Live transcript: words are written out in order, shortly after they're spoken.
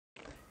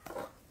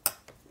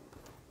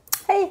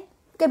Hey,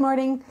 good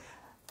morning.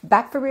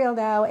 Back for real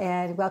now,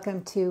 and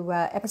welcome to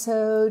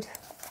episode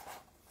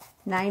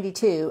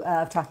 92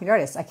 of Talking to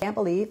Artists. I can't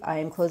believe I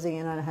am closing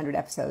in on 100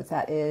 episodes.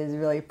 That is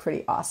really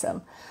pretty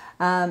awesome.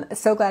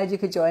 So glad you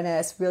could join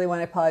us. Really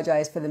want to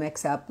apologize for the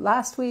mix-up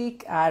last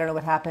week. I don't know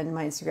what happened.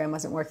 My Instagram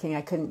wasn't working.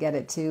 I couldn't get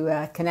it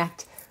to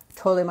connect.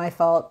 Totally my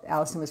fault.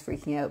 Allison was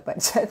freaking out,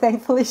 but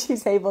thankfully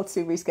she's able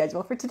to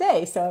reschedule for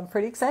today. So I'm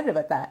pretty excited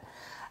about that.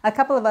 A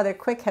couple of other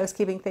quick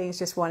housekeeping things.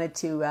 Just wanted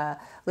to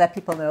let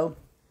people know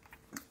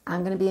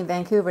I'm going to be in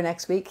Vancouver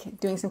next week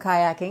doing some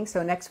kayaking.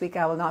 So next week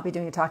I will not be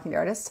doing a Talking to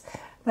Artists.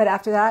 But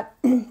after that,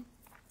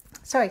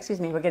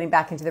 we're getting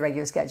back into the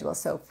regular schedule.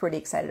 So pretty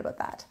excited about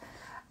that.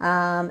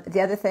 The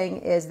other thing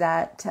is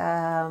that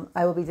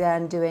I will be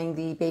then doing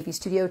the Baby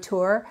Studio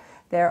Tour.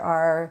 There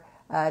are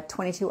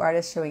 22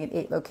 artists showing in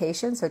 8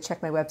 locations. So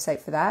check my website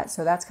for that.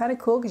 So that's kind of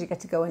cool because you get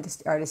to go into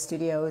artist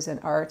studios and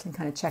art and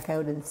kind of check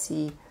out and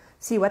see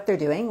what they're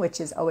doing, which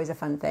is always a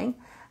fun thing.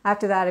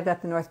 After that, I've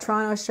got the North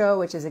Toronto show,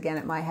 which is again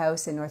at my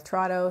house in North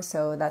Toronto.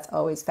 So that's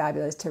always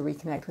fabulous to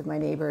reconnect with my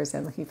neighbors,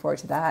 and looking forward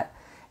to that.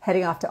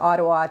 Heading off to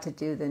Ottawa to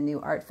do the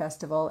New Art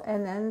Festival,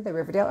 and then the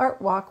Riverdale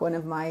Art Walk, one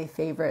of my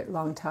favorite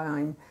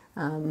long-time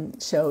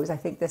shows. I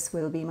think this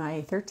will be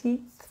my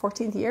 13th,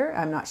 14th year.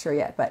 I'm not sure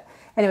yet, but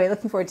anyway,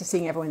 looking forward to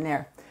seeing everyone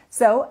there.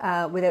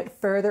 So without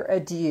further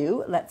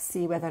ado, let's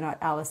see whether or not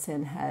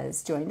Allison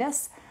has joined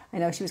us. I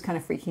know she was kind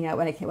of freaking out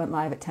when I went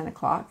live at 10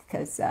 o'clock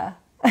because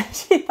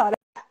she thought...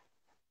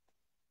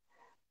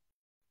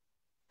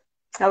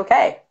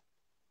 Okay.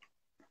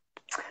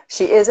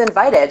 She is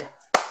invited.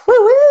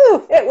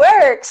 Woo-woo! It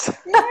works!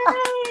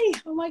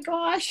 Yay! Oh my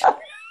gosh.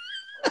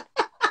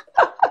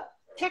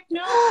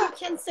 Technology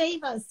can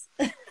save us.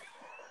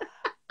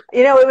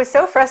 You know, it was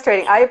so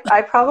frustrating.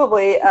 I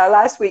probably,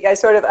 last week, I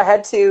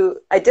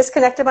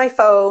disconnected my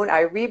phone,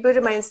 I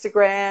rebooted my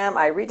Instagram,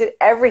 I redid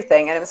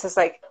everything, and it was just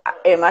like,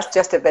 it must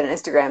just have been an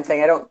Instagram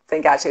thing. I don't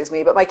think actually it was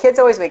me, but my kids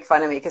always make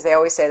fun of me because they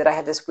always say that I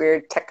have this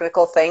weird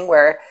technical thing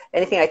where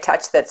anything I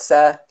touch that's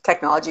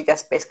technology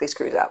basically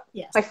screws up.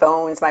 Yes. My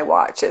phones, my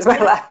watches, my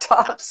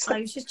laptops.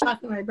 I was just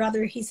talking to my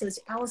brother. He says,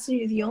 Allison,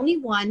 you're the only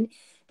one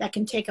that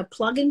can take a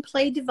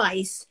plug-and-play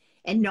device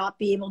and not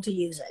be able to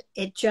use it.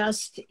 It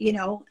just,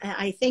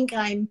 I think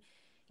I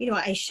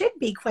should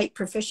be quite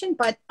proficient,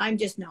 but I'm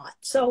just not.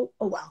 So,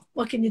 oh well,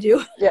 what can you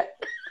do? Yeah,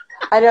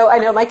 I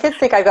know. My kids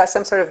think I got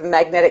some sort of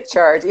magnetic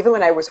charge. Even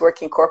when I was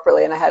working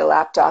corporately and I had a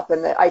laptop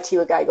and the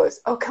IT guy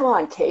goes, oh, come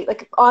on, Kate.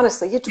 Like,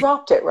 honestly, you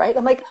dropped it, right?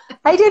 I'm like,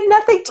 I did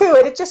nothing to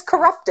it. It just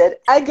corrupted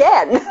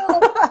again.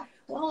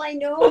 Well, I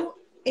know,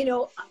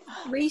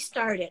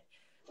 restart it.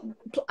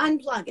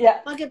 Unplug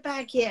it, plug it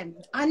back in,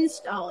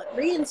 uninstall it,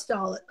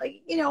 reinstall it.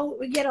 Like,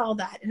 we get all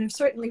that. And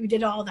certainly we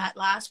did all that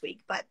last week,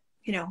 but,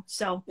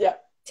 so yeah.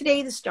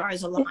 Today the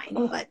stars align.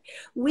 But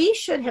we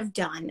should have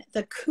done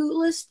the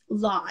coolest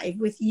live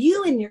with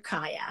you in your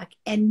kayak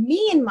and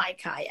me in my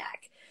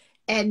kayak.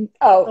 And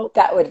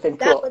that would have been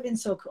cool. That would have been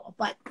so cool,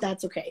 but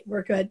that's okay.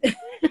 We're good.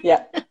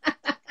 Yeah.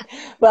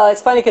 Well,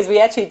 it's funny because we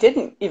actually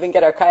didn't even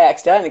get our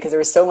kayaks done because there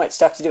was so much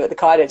stuff to do at the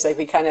cottage. Like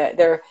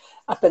they're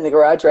up in the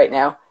garage right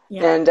now.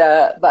 Yeah.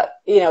 And,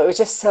 but, it was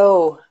just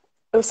it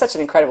was such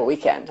an incredible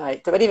weekend.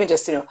 But even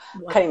just,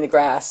 cutting the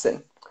grass.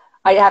 And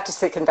I have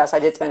to confess, I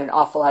did spend an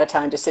awful lot of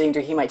time just sitting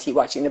drinking my tea,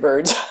 watching the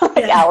birds,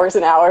 hours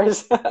and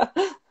hours.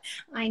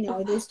 I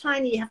know. There's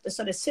time you have to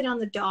sort of sit on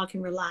the dock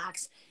and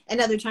relax. And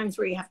other times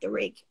where you have to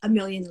rake a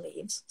million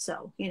leaves.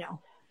 So,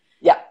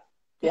 Yeah.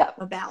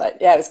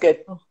 But yeah, it was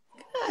good. Oh,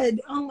 good.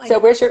 Oh my. So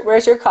where's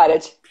your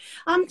cottage?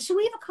 So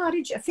we have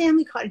a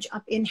family cottage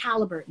up in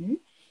Haliburton.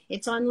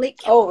 It's on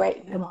Lake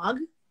right. Kemog.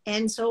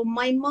 And so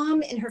my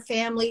mom and her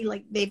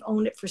family, they've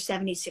owned it for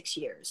 76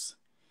 years.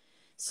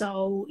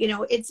 So,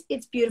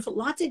 it's beautiful.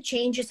 Lots of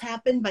changes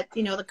happen, but,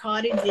 the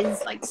cottage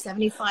is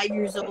 75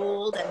 years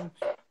old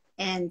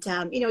and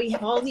you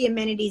have all the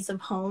amenities of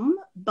home,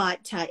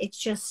 but it's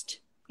just,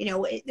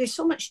 there's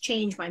so much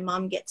change. My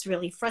mom gets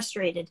really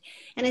frustrated.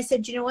 And I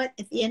said, you know what,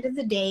 at the end of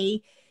the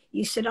day,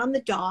 you sit on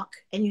the dock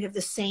and you have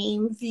the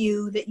same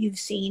view that you've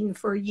seen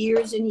for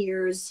years and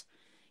years.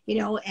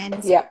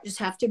 And just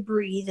have to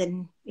breathe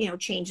and,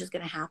 change is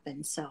going to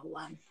happen. So,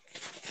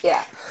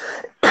 yeah,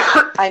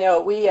 I know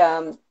we,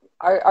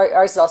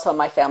 ours is also on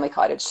my family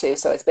cottage too.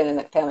 So it's been in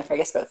the family for, I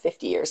guess, about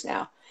 50 years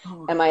now.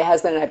 Oh. And my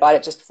husband and I bought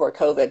it just before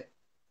COVID,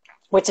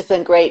 which has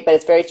been great, but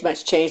it's very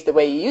much changed the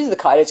way you use the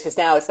cottage. Cause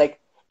now it's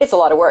a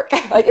lot of work.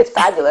 It's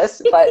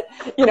fabulous, but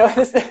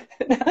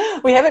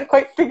we haven't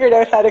quite figured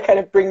out how to kind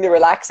of bring the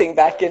relaxing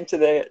back into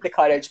the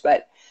cottage,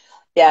 but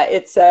yeah,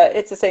 it's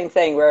the same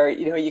thing where,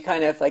 you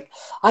kind of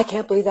I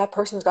can't believe that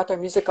person's got their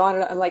music on.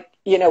 And I'm like,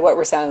 what,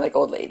 we're sounding like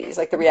old ladies.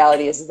 The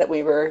reality is that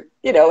we were,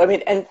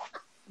 and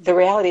the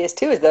reality is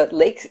too, is the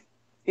lake,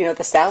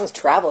 the sounds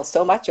travel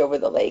so much over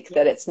the lake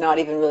that it's not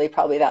even really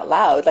probably that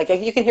loud.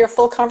 You can hear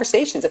full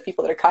conversations of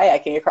people that are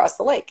kayaking across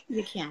the lake.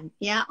 You can.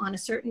 Yeah. On a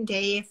certain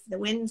day, if the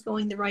wind's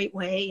going the right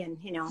way and,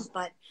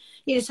 but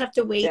you just have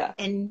to wait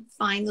and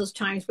find those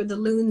times where the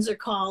loons are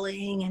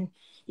calling and,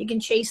 you can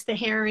chase the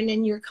heron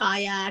in your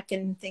kayak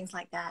and things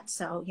like that.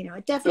 So, you know,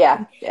 it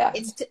definitely,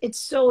 it's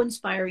so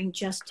inspiring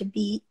just to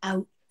be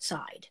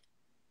outside.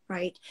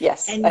 Right.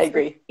 Yes, and I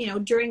agree. You know,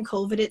 during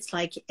COVID, it's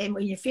like, and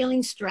when you're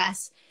feeling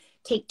stress,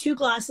 take 2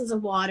 glasses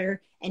of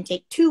water and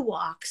take 2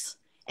 walks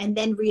and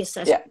then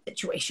reassess the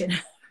situation.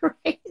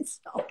 Right.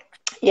 So.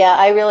 Yeah,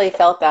 I really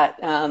felt that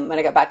when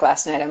I got back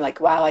last night. I'm like,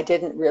 wow, I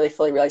didn't really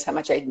fully realize how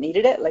much I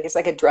needed it. Like, it's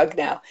like a drug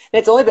now. And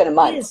it's only been a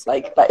month,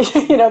 like, but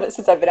you know,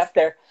 since I've been up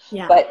there.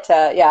 Yeah. But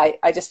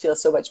I just feel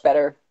so much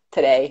better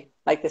today,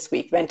 like this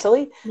week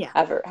mentally,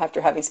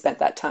 after having spent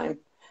that time.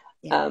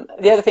 Yeah.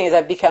 The other thing is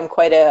I've become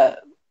quite a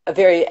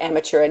very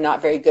amateur and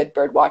not very good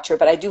bird watcher,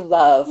 but I do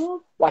love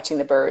watching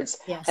the birds.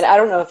 Yes. And I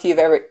don't know if you've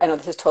ever, I know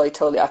this is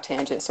totally off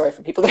tangent. Sorry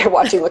for people that are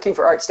watching, looking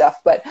for art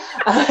stuff, but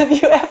have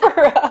you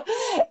ever,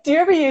 do you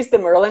ever use the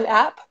Merlin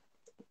app?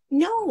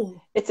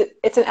 No. It's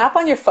an app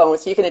on your phone,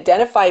 so you can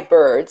identify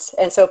birds.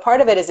 And so part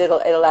of it is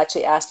it'll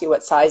actually ask you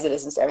what size it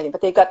is and everything.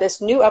 But they've got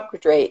this new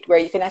upgrade where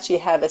you can actually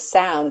have a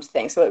sound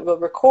thing. So it will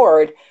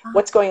record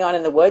what's going on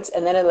in the woods,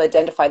 and then it'll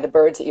identify the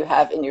birds that you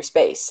have in your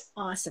space.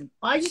 Awesome.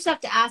 Well, I just have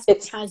to ask my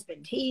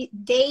husband.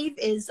 Dave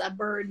is a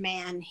bird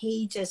man.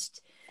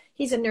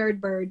 He's a nerd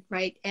bird,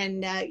 right?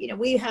 And you know,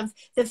 we have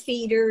the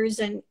feeders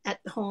and at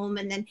home,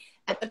 and then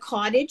at the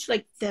cottage,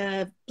 like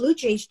the blue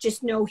jays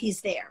just know he's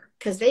there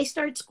because they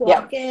start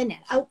squawking and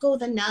out go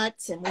the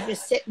nuts, and we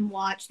just sit and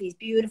watch these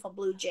beautiful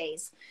blue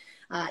jays,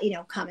 you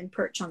know, come and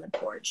perch on the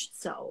porch.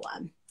 So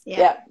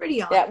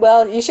pretty awesome. Yeah,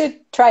 well, you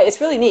should try. It's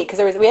really neat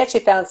because we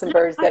actually found some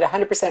birds that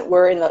 100%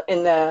 were in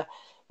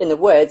the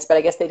woods, but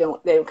I guess they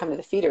don't come to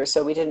the feeders,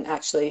 so we didn't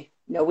actually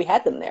know we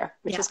had them there,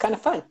 which is kind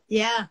of fun.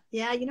 Yeah,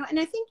 you know, and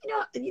I think, you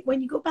know,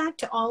 when you go back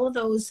to all of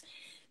those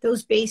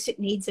basic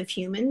needs of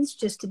humans,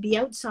 just to be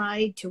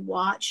outside, to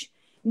watch,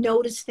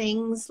 notice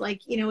things,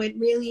 like, you know, it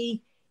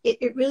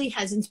really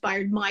has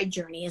inspired my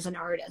journey as an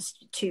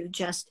artist to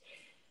just,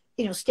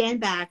 you know, stand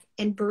back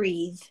and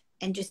breathe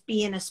and just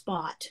be in a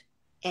spot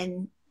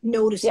and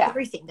notice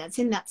everything that's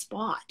in that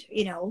spot,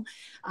 you know.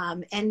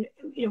 And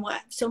you know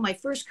what, so my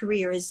first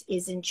career is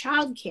in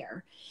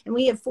childcare, and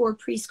we have 4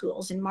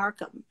 preschools in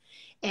Markham,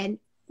 and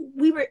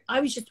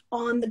I was just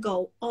on the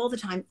go all the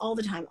time,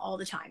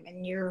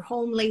 and you're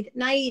home late at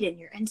night,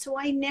 and so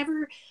I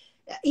never,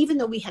 even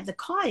though we had the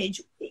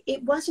cottage,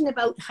 it wasn't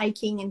about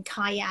hiking and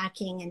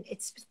kayaking, and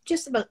it's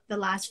just about the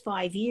last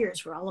 5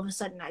 years where all of a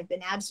sudden I've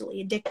been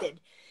absolutely addicted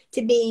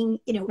to being,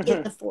 you know,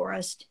 in the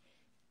forest,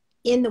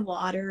 in the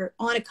water,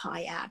 on a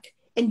kayak,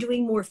 and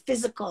doing more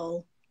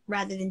physical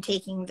rather than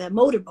taking the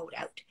motorboat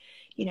out,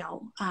 you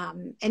know,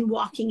 and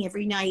walking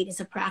every night as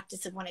a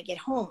practice of when I get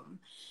home.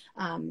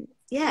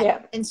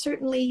 And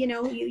certainly, you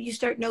know, you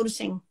start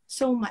noticing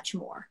so much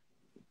more.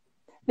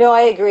 No,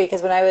 I agree,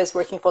 because when I was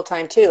working full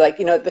time too, like,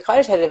 you know, the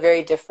cottage had a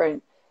very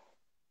different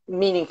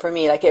meaning for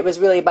me. Like, it was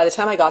really, by the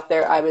time I got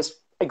there, I was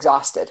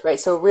exhausted, right?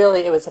 So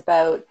really it was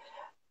about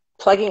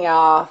plugging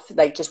off,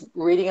 like just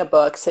reading a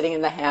book, sitting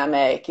in the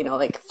hammock, you know,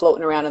 like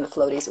floating around on the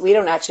floaties. We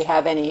don't actually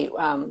have any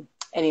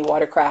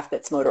watercraft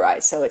that's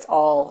motorized. So it's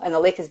all, and the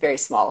lake is very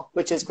small,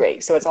 which is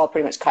great. So it's all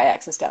pretty much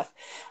kayaks and stuff.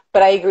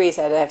 But I agree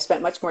that I've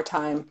spent much more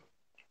time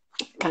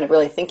kind of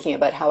really thinking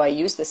about how I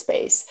use the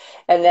space.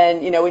 And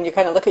then, you know, when you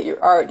kind of look at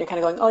your art, you're kind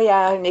of going, oh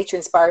yeah, nature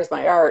inspires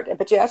my art.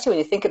 But you actually,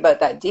 when you think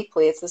about that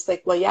deeply, it's just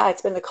like, well, yeah,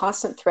 it's been the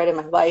constant thread in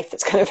my life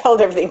that's kind of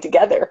held everything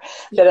together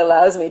that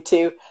allows me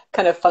to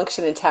kind of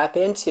function and tap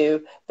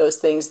into those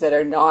things that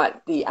are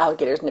not the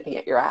alligators nipping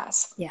at your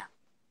ass. Yeah.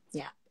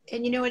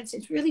 And, you know,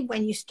 it's really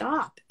when you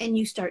stop and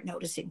you start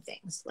noticing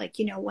things, like,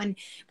 you know, when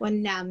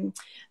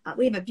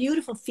we have a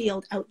beautiful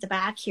field out the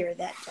back here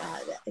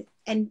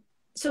and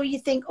so you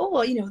think, oh,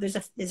 well, you know,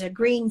 there's a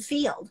green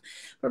field,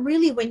 but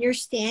really when you're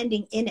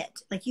standing in it,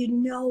 like, you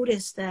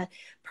notice the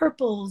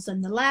purples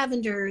and the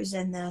lavenders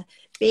and the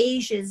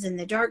beiges and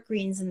the dark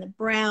greens and the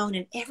brown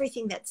and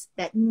everything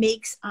that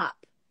makes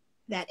up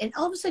that. And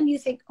all of a sudden you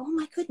think, oh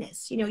my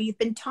goodness, you know, you've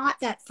been taught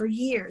that for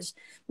years.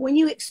 When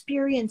you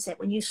experience it,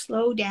 when you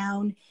slow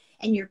down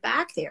and you're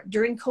back there.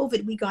 During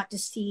COVID, we got to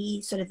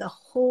see sort of the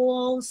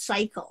whole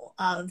cycle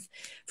of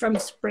from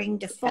spring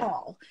to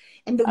fall.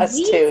 And the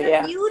weeds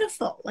are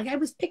beautiful. Like, I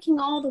was picking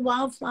all the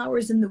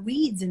wildflowers and the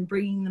weeds and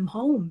bringing them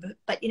home.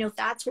 But you know,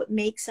 that's what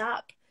makes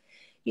up,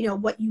 you know,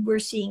 what you were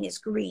seeing as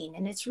green.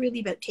 And it's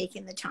really about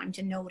taking the time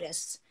to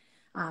notice.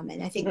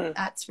 And I think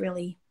that's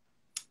really,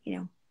 you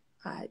know,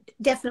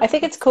 definitely. I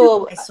think it's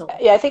cool.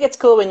 Yeah, I think it's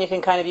cool when you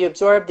can kind of, you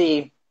absorb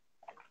the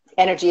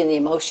energy and the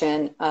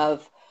emotion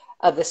of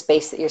the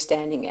space that you're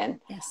standing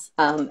in. Yes.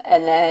 And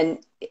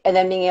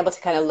then being able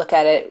to kind of look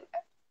at it,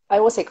 I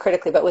won't say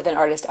critically, but with an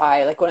artist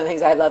eye. Like, one of the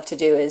things I love to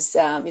do is,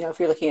 you know, if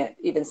you're looking at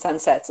even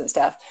sunsets and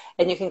stuff,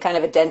 and you can kind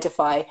of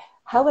identify,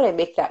 how would I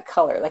make that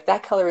color? Like,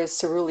 that color is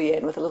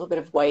cerulean with a little bit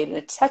of white and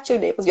a touch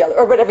of Naples yellow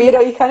or whatever. You know,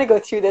 you kind of go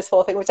through this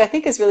whole thing, which I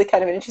think is really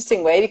kind of an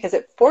interesting way, because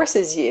it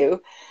forces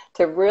you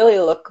to really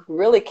look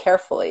really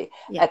carefully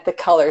at the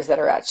colors that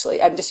are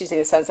actually, I'm just using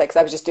the sunset because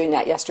I was just doing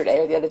that yesterday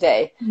or the other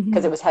day,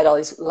 because it had all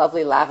these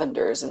lovely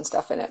lavenders and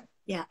stuff in it.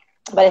 Yeah.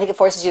 but I think it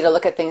forces you to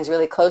look at things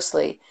really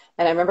closely.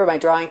 And I remember my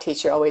drawing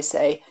teacher always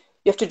say,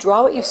 you have to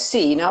draw what you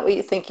see, not what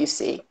you think you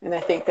see. And I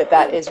think that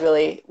that is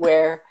really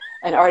where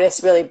an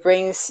artist really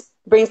brings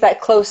that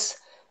close,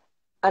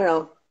 I don't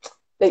know,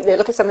 they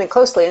look at something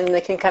closely and then they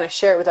can kind of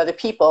share it with other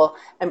people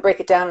and break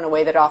it down in a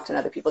way that often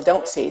other people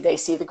don't see. They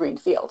see the green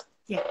field.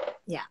 Yeah,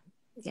 yeah,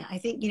 yeah. I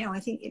think,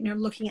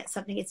 looking at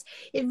something,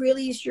 it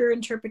really is your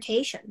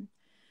interpretation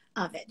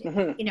of it.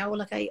 Mm-hmm.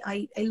 Like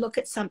I look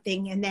at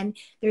something and then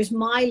there's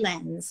my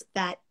lens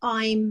that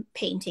I'm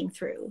painting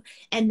through.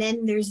 And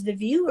then there's the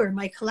viewer,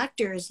 my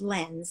collector's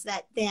lens,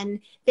 that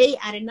then they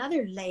add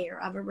another layer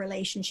of a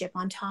relationship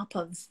on top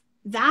of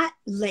that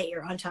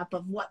layer, on top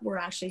of what we're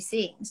actually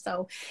seeing.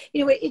 So,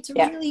 it's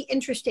really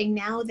interesting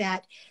now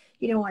that,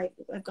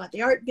 I've got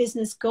the art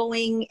business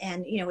going,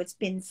 and, it's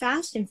been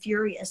fast and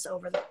furious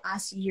over the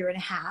last year and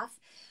a half.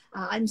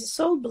 I'm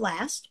so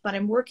blessed, but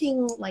I'm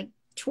working like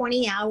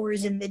 20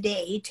 hours in the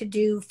day to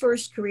do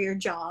first career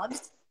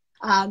jobs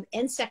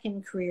and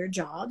second career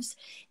jobs.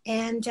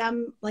 And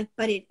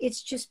but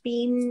it's just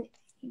been,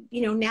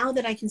 now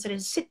that I can sort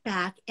of sit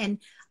back and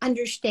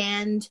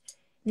understand,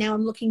 now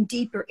I'm looking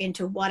deeper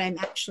into what I'm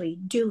actually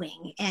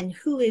doing and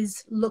who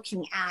is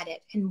looking at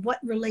it and what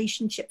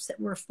relationships that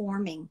we're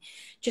forming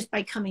just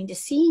by coming to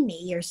see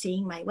me or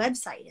seeing my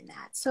website and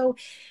that. So,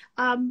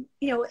 and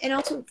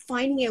also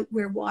finding out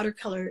where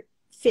watercolor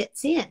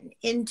fits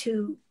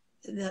into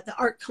the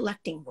art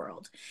collecting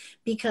world,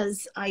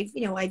 because I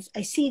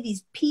see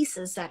these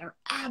pieces that are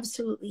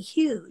absolutely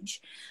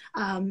huge,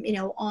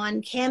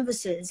 on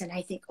canvases, and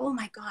I think, oh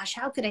my gosh,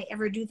 how could I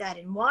ever do that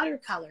in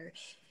watercolor?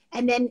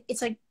 And then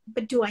it's like,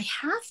 but do I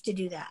have to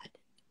do that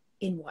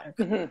in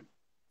watercolor? Mm-hmm.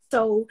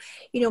 So,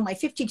 my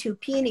 52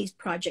 Peonies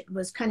project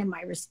was kind of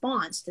my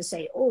response to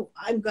say, oh,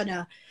 I'm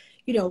gonna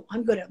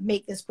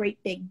make this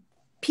great big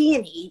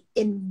peony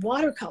in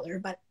watercolor,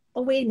 but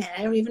oh, wait a minute,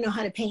 I don't even know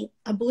how to paint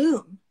a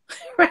bloom.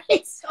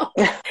 Right. So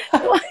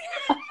I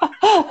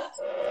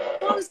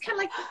was kind of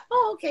like,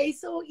 oh, okay.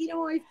 So,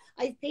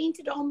 I've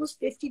painted almost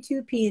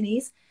 52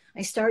 peonies.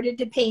 I started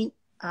to paint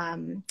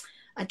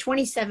a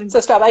 27. So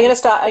stop. I'm going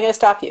to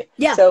stop you.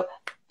 Yeah. So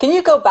can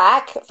you go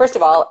back? First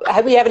of all,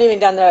 we haven't even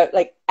done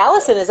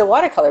Allison is a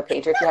watercolor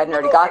painter, if you hadn't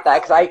already got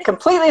that, because I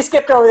completely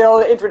skipped over the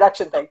old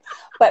introduction thing.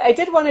 But I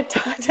did want to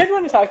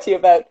talk to you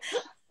about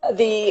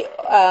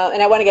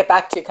and I want to get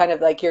back to kind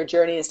of like your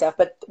journey and stuff,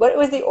 but what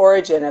was the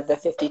origin of the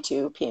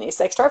 52 peonies?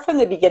 Start from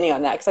the beginning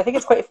on that, because I think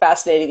it's quite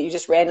fascinating that you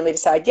just randomly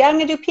decide, I'm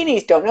going to do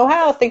peonies, don't know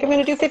how, think I'm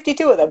going to do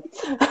 52 of them.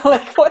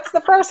 What's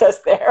the process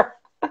there?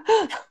 I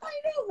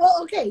know. Well,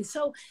 okay.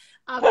 So,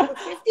 50,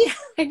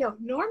 I know,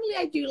 normally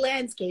I do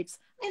landscapes.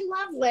 I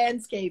love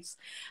landscapes.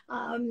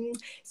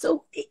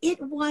 So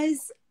it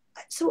was,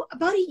 so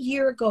about a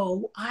year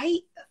ago,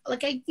 I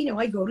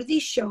go to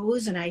these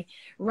shows and I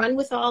run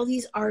with all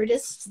these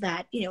artists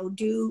that,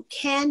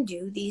 can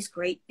do these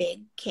great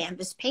big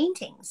canvas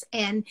paintings.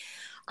 And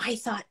I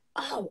thought,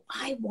 oh,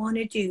 I want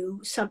to do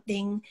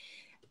something,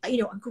 a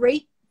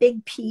great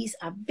big piece,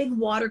 a big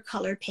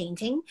watercolor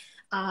painting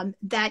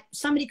that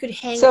somebody could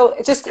hang. So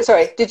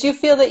did you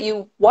feel that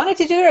you wanted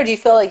to do it, or do you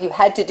feel like you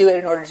had to do it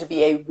in order to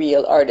be a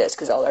real artist?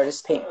 Because all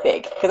artists paint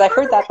big. Because I've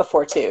heard that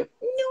before too.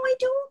 No, I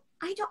don't.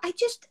 I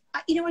just,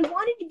 I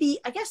wanted to be,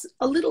 I guess,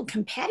 a little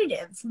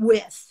competitive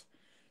with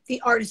the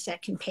artists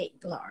that can paint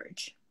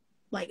large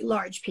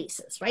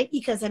pieces, right?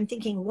 Because I'm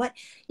thinking,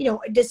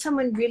 does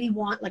someone really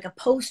want like a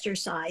poster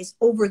size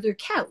over their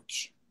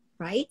couch,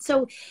 right?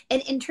 So,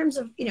 and in terms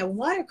of,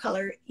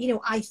 watercolor,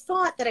 I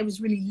thought that I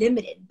was really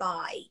limited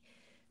by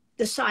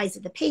the size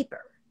of the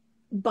paper.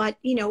 But,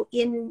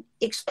 in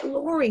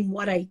exploring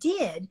what I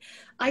did,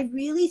 I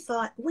really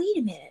thought, wait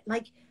a minute,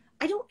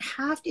 I don't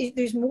have to,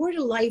 there's more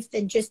to life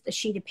than just a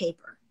sheet of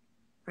paper,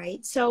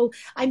 right? So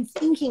I'm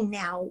thinking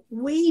now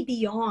way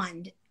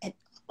beyond, and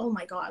oh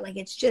my God,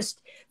 it's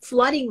just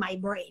flooding my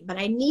brain, but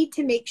I need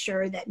to make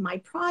sure that my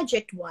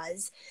project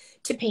was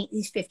to paint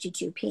these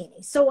 52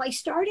 peonies. So I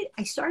started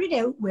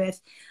out with,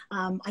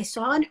 I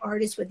saw an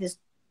artist with this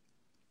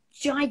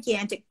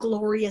gigantic,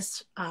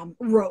 glorious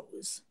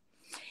rose.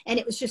 And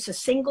it was just a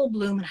single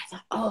bloom. And I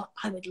thought, oh,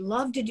 I would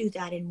love to do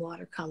that in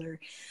watercolor.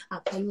 I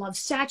love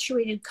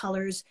saturated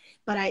colors,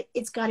 but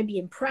it's got to be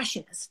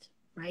impressionist,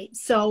 right?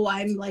 So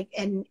I'm like,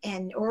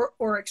 or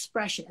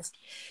expressionist.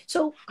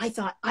 So I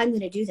thought, I'm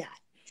going to do that.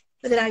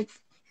 But then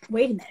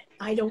wait a minute.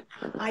 I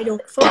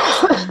don't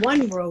focus on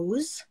one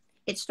rose.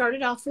 It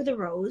started off with a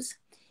rose.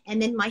 And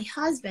then my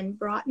husband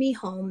brought me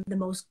home the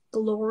most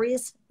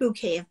glorious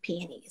bouquet of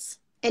peonies.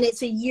 And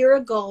it's a year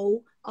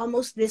ago,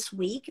 almost this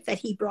week, that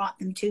he brought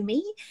them to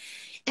me.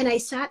 And I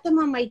sat them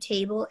on my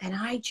table and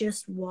I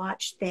just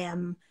watched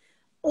them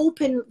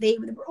open. They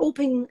were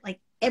open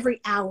like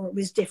every hour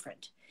was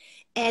different.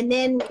 And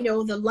then,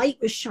 the light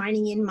was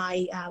shining in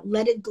my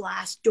leaded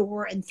glass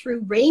door and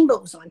threw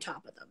rainbows on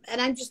top of them.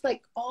 And I'm just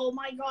like, oh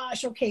my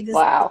gosh, okay, this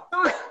wow.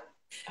 is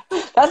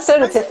fun. That's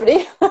an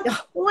epiphany.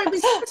 Well, it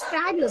was just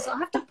fabulous. I'll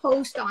have to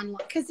post on,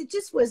 because it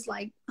just was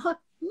like,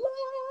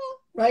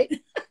 right?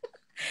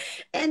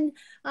 And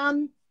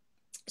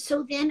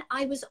So then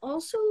I was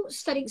also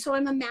studying, so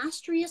I'm a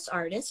Mastrius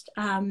artist.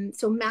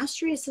 So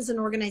Mastrius is an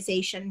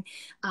organization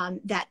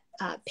that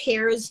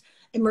pairs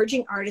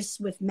emerging artists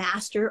with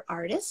master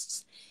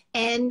artists.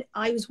 And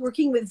I was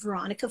working with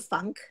Veronica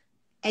Funk.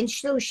 And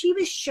so she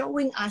was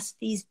showing us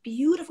these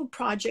beautiful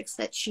projects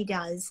that she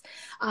does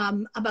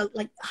about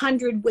like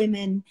 100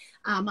 women,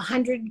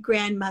 100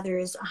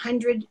 grandmothers,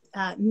 100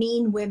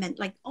 mean women,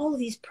 like all of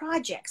these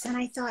projects. And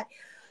I thought,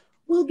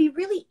 well, it'd be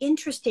really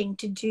interesting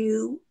to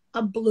do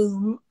a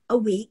bloom a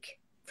week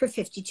for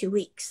 52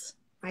 weeks,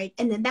 right?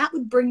 And then that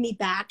would bring me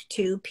back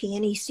to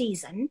peony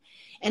season.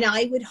 And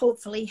I would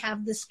hopefully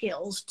have the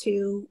skills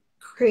to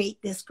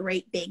create this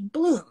great big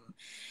bloom.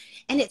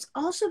 And it's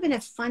also been a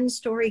fun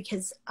story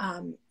because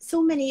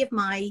so many of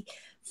my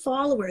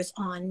followers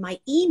on my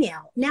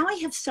email, now I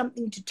have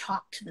something to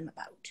talk to them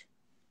about,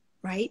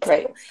 right?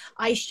 Right. So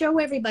I show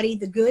everybody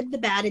the good, the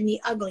bad, and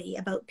the ugly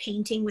about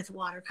painting with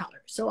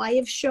watercolor. So I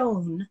have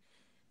shown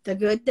the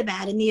good, the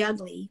bad, and the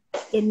ugly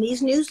in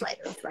these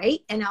newsletters, right?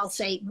 And I'll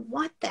say,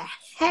 what the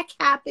heck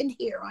happened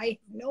here? I have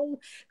no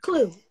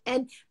clue.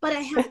 But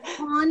I have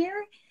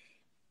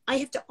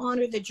to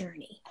honor the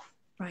journey.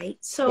 Right.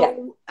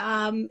 So,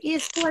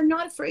 yes, so I'm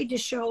not afraid to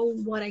show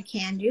what I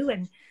can do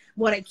and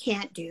what I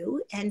can't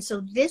do. And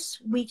so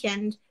this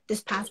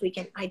past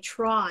weekend, I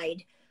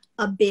tried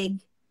a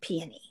big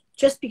peony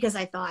just because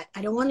I thought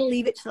I don't want to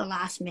leave it to the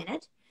last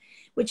minute,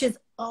 which is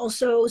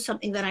also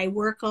something that I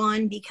work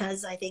on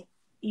because I think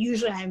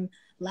usually I'm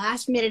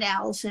last minute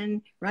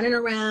Allison running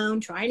around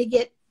trying to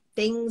get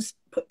things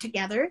put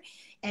together.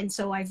 And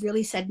so I've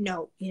really said,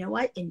 no, you know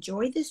what?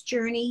 Enjoy this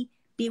journey.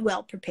 Be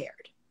well prepared.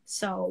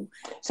 So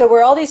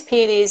were all these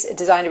peonies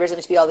designed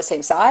originally to be all the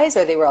same size,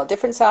 or they were all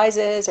different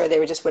sizes, or they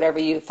were just whatever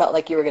you felt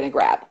like you were going to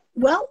grab?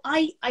 Well,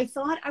 I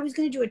thought I was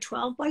going to do a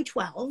 12 by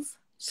 12.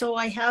 So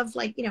I have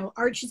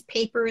Arches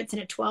paper. It's in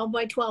a 12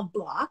 by 12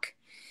 block.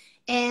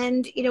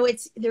 And,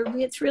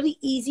 it's really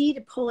easy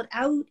to pull it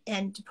out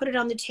and to put it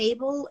on the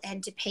table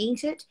and to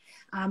paint it.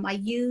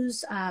 I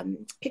use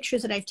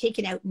pictures that I've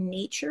taken out in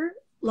nature.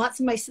 Lots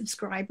of my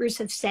subscribers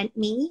have sent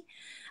me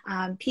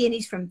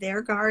peonies from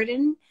their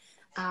garden.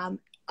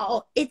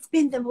 It's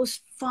been the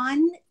most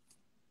fun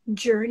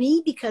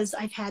journey because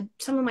I've had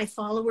some of my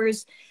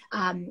followers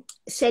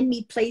send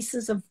me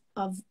places of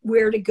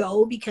where to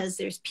go because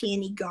there's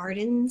peony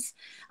gardens.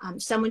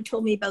 Someone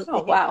told me about the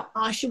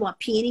Oshawa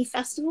Peony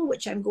Festival,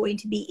 which I'm going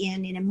to be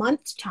in a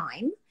month's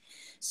time.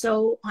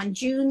 So on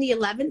June the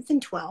 11th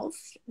and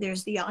 12th,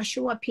 there's the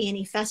Oshawa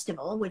Peony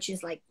Festival, which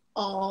is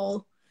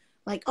almost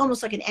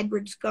like an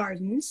Edwards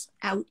Gardens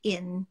out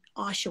in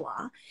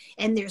Oshawa.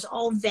 And there's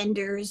all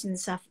vendors and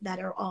stuff that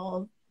are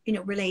all,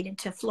 related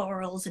to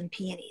florals and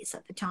peonies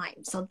at the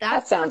time. So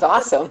that sounds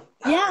awesome.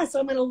 Yeah. So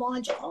I'm going to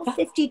launch all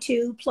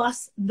 52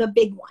 plus the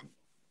big one.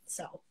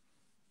 So,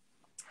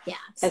 yeah.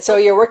 And so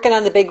you're working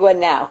on the big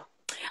one now.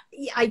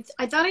 Yeah,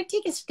 I thought I'd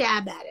take a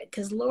stab at it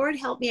because Lord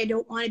help me, I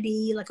don't want to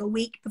be like a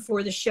week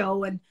before the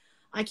show and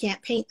I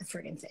can't paint the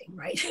friggin' thing,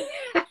 right?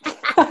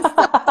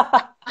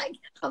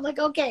 I'm like,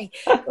 okay.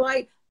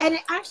 And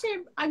actually,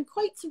 I'm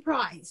quite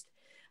surprised.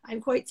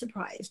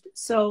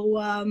 So,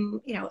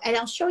 and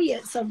I'll show you.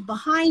 So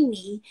behind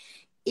me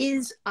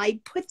I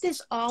put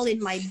this all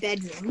in my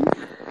bedroom.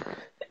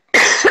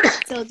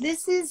 So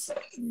this is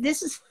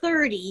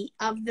 30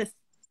 of the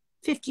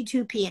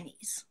 52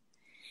 peonies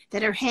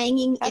that are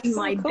hanging in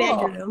my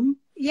bedroom.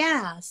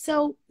 Yeah.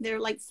 So they're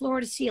like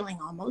floor to ceiling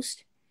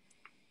almost.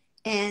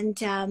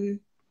 And,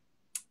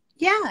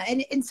 yeah.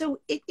 And so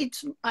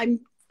I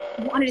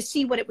wanted to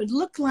see what it would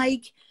look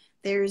like.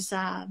 There's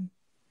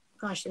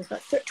there's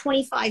about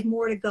 25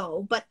 more to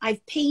go, but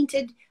I've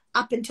painted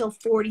up until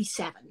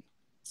 47.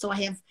 So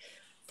I have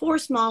 4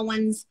 small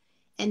ones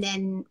and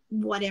then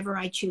whatever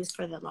I choose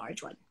for the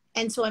large one.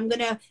 And so I'm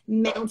going to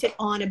mount it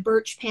on a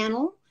birch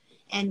panel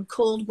and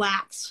cold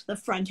wax the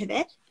front of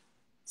it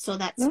so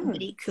that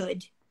somebody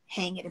could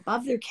hang it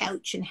above their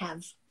couch and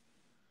have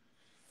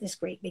this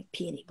great big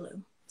peony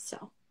bloom.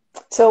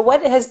 So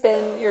what has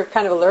been your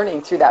kind of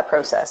learning through that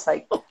process?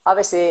 Like,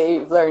 obviously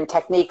you've learned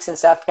techniques and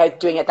stuff by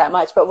doing it that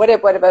much, but what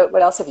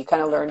else have you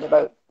kind of learned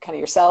about kind of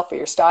yourself or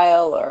your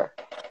style or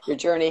your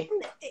journey?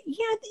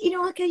 Yeah,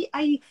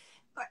 I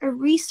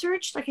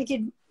researched, I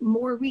did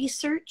more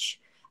research.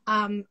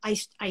 I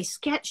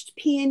sketched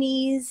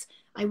peonies.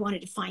 I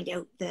wanted to find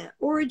out the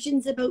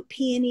origins about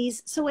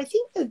peonies. So I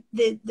think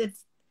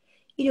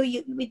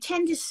we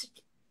tend to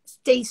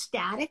stay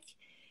static,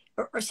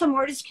 or some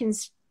artists can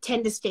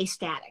tend to stay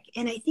static.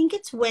 And I think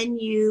it's when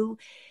you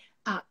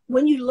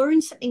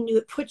learn something new,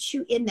 it puts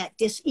you in that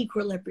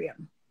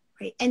disequilibrium,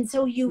 right? And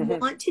so you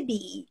want to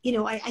be,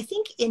 I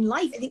think in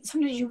life, I think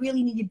sometimes you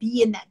really need to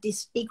be in that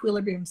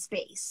disequilibrium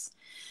space.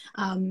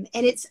 And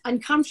it's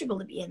uncomfortable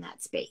to be in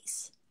that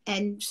space.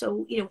 And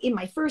so, in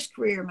my first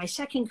career, my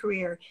second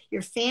career,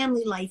 your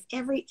family life,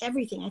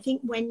 everything, I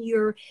think when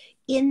you're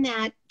in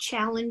that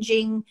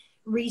challenging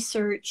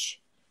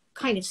research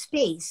kind of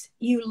space,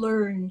 you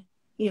learn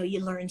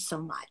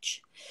so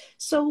much.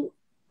 So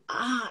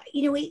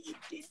you know,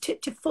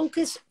 to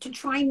focus, to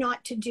try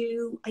not to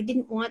do, I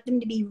didn't want them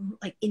to be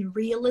like in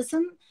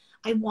realism.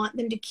 I want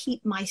them to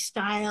keep my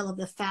style of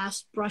the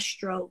fast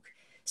brushstroke,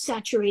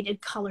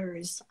 saturated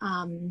colors.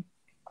 And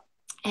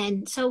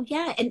so,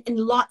 yeah, and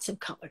lots of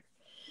color,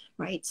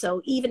 right?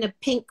 So even a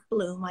pink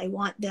bloom, I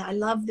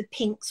love the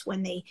pinks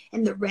when they,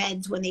 and the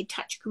reds when they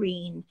touch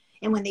green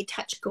and when they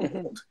touch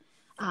gold.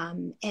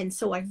 And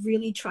so I've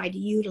really tried to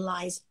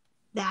utilize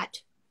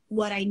that,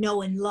 what I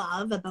know and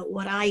love about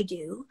what I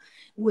do,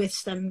 with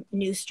some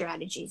new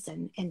strategies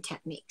and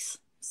techniques.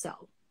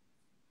 So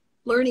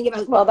learning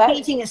about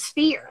painting a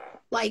sphere,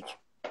 like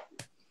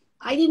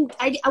I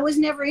was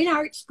never in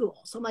art school.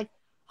 So I'm like,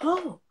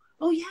 oh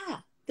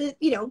yeah,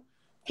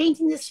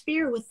 painting the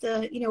sphere with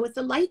the, with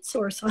the light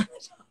source on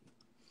it.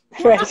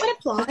 Right. That would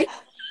apply.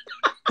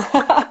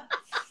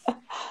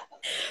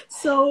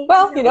 So,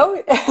 well,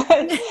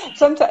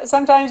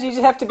 sometimes you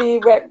just have to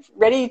be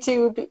ready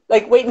to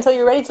wait until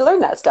you're ready to learn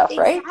that stuff,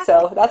 right? Exactly.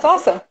 So that's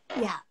awesome.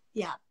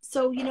 Yeah.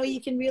 So,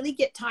 you can really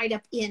get tied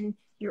up in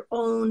your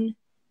own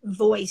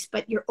voice,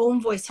 but your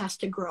own voice has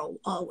to grow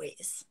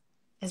always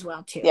as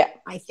well too. Yeah.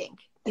 I think,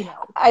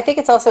 I think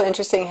it's also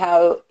interesting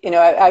how,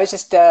 I was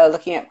just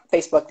looking at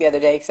Facebook the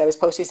other day because I was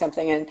posting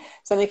something and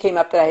something came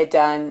up that I had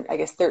done, I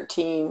guess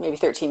 13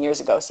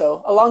 years ago.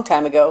 So a long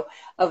time ago,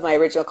 of my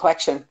original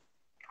collection.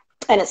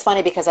 And it's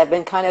funny because I've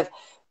been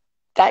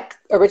that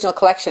original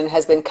collection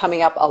has been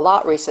coming up a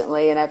lot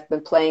recently, and I've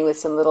been playing with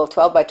some little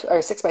 12 by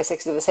or 6 by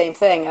 6 of the same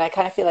thing. And I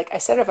kind of feel like I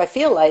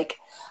feel like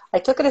I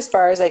took it as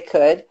far as I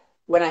could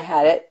when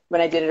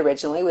I did it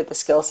originally with the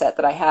skill set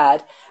that I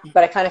had.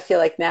 But I kind of feel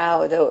like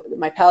now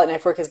my palette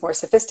knife work is more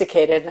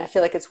sophisticated, and I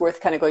feel like it's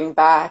worth kind of going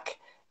back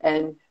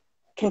and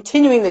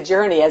continuing the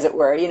journey, as it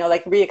were,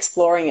 like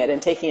re-exploring it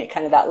and taking it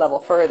kind of that level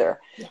further.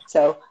 Yeah.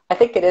 So I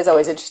think it is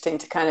always interesting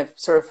to kind of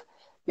sort of,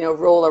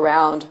 roll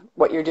around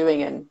what you're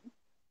doing and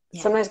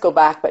sometimes go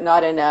back, but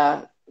not in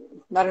a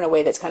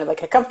way that's kind of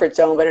like a comfort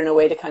zone, but in a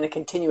way to kind of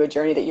continue a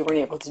journey that you weren't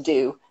able to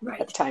do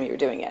at the time you were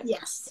doing it.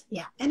 Yes.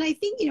 Yeah. And I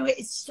think,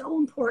 it's so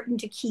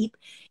important to keep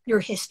your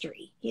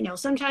history.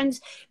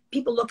 Sometimes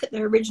people look at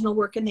their original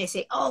work and they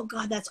say, oh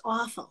God, that's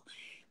awful.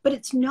 But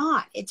it's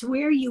not. It's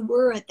where you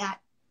were at that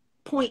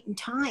point in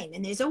time.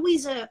 And there's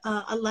always a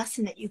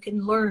lesson that you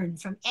can learn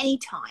from any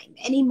time,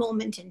 any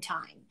moment in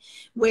time,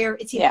 where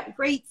it's either a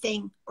great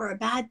thing or a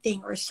bad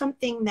thing or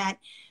something that,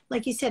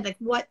 like you said, like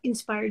what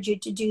inspired you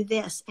to do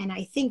this? And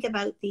I think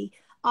about the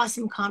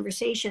awesome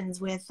conversations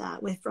with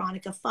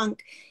Veronica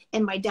Funk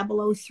and my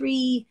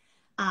 003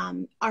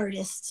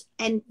 artists,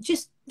 and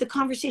just the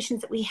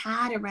conversations that we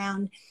had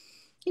around,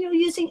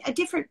 using a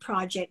different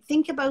project.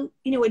 Think about,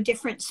 a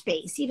different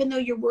space, even though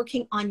you're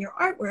working on your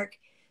artwork,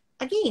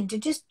 again, to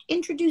just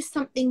introduce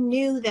something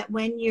new that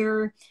when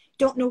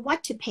don't know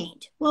what to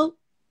paint, well,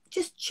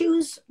 just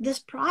choose this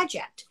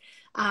project.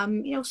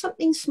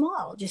 Something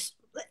small, just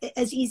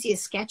as easy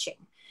as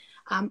sketching.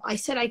 I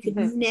said I could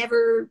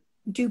never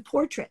do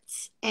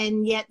portraits.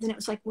 And yet then it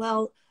was like,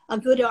 well, a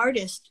good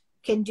artist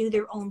can do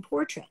their own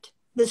portrait.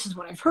 This is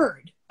what I've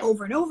heard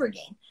over and over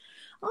again.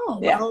 Oh,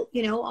 well,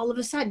 all of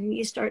a sudden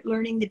you start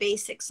learning the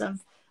basics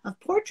of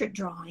portrait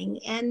drawing,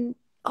 and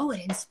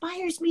it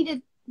inspires me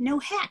to no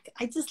heck.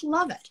 I just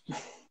love it.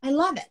 I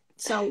love it.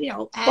 So,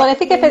 well, I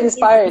think if it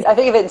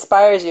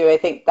inspires you, I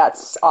think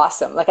that's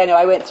awesome. Like, I know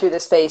I went through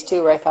this phase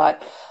too, where I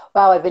thought,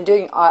 wow, I've been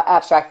doing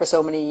abstract for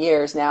so many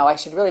years now. I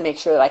should really make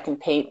sure that I can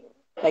paint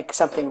like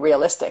something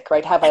realistic,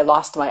 right? Have I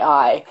lost my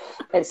eye?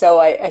 And so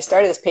I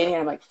started this painting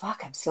and I'm like,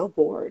 fuck, I'm so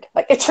bored.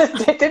 Like it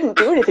didn't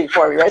do anything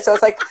for me, right? So I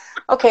was like,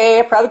 okay,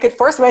 I probably could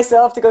force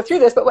myself to go through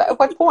this, but at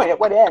what point, at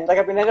what end? Like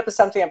I'm going to end up with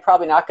something I'm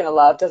probably not going to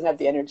love, doesn't have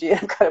the energy,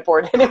 I'm kind of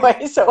bored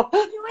anyway. So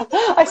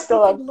I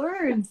still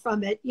learn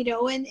from it,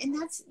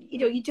 and that's,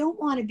 you don't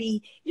want to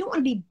be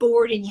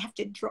bored and you have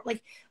to draw.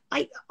 Like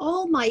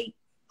all my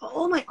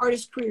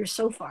artist career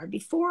so far,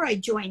 before I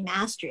joined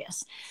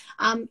Mastrius,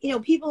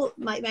 people,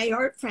 my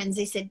art friends,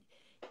 they said,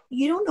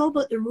 you don't know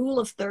about the rule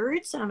of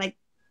thirds? And I'm like,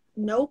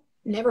 nope,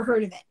 never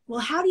heard of it. Well,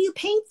 how do you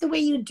paint the way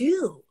you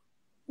do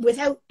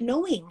without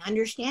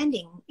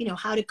understanding,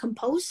 how to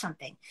compose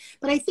something?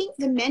 But I think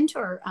the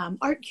mentor,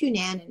 Art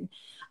Cunanan,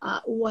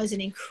 was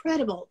an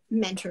incredible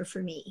mentor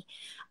for me.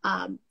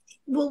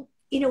 Well,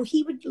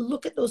 he would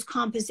look at those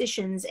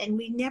compositions and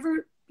we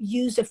never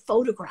used a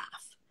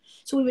photograph.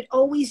 So we would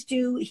always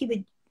he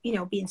would,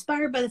 be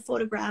inspired by the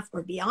photograph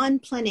or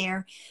beyond plein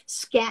air,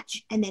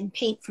 sketch, and then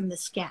paint from the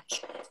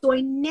sketch. So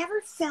I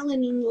never fell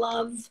in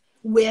love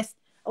with,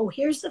 oh,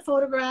 here's the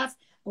photograph.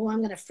 Oh, I'm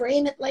going to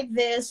frame it like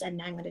this,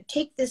 and I'm going to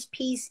take this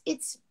piece.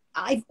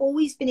 I've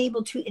always been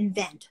able to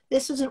invent.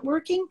 This isn't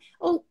working.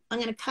 Oh, I'm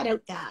going to cut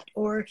out that.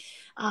 Or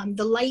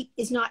the light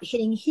is not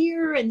hitting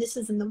here, and this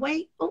is in the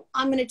way. Oh,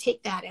 I'm going to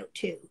take that out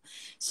too.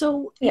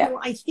 So,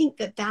 I think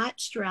that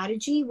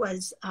strategy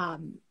was,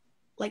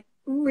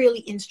 really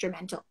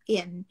instrumental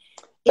in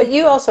But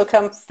you also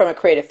come from a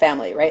creative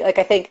family, right? Like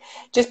I think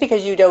just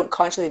because you don't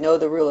consciously know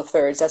the rule of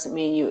thirds doesn't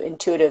mean you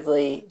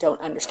intuitively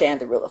don't understand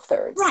the rule of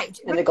thirds Right,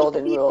 and the right.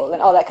 golden rule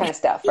and all that kind of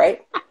stuff,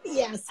 right?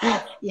 Yes,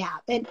 yeah,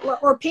 and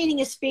or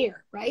painting a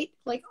sphere, right?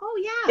 Like,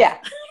 oh Yeah. yeah,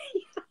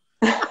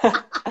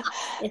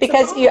 it's a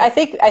Because ball. I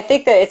think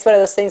that it's one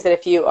of those things that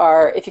if you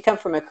come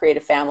from a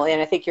creative family,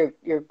 and I think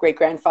your great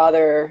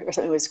grandfather or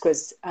something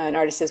was an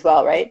artist as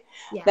well, right?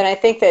 Yeah, Then I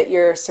think that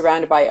you're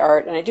surrounded by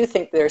art, and I do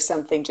think there's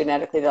something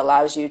genetically that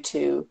allows you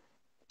to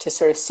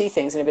sort of see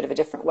things in a bit of a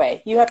different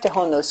way. You have to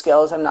hone those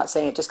skills. I'm not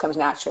saying it just comes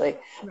naturally,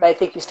 but I right.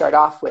 think you start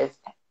off with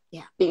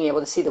Yeah, being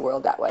able to see the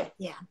world that way.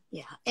 yeah,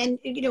 yeah. And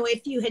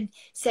if you had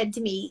said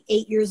to me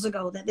 8 years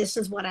ago that this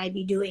is what I'd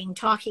be doing,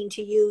 talking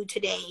to you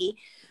today,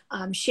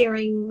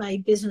 sharing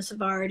my business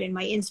of art and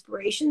my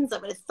inspirations, I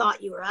would have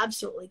thought you were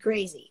absolutely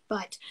crazy.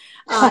 But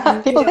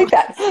People think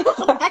that.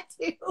 that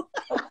too.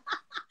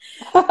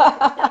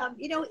 But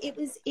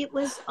it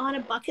was on a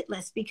bucket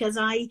list because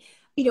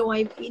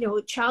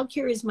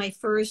childcare is my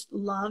first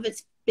love.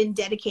 It's been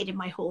dedicated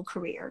my whole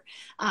career.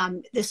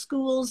 The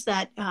schools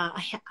that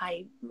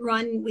I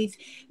run,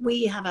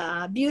 we have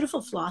a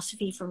beautiful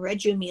philosophy from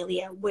Reggio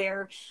Emilia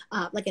where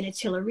like an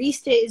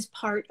artillerista is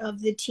part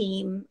of the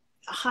team,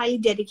 highly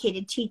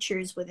dedicated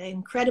teachers with an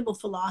incredible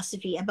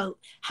philosophy about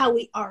how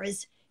we are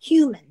as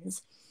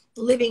humans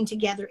living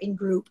together in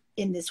group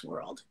in this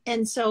world.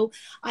 And so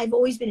I've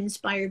always been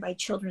inspired by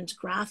children's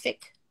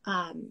graphic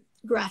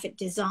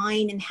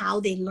design and how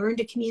they learn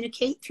to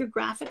communicate through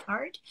graphic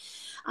art.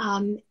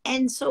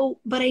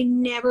 But I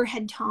never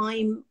had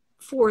time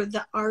for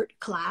the art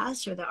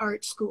class or the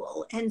art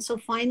school. And so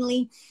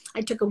finally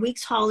I took a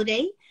week's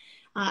holiday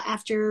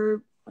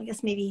after, I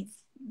guess, maybe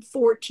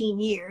 14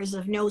 years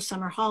of no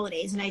summer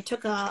holidays. And I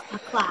took a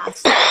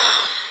class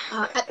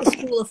at the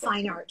School of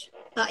Fine Art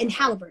in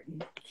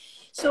Haliburton.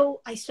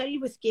 So I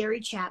studied with Gary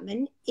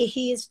Chapman.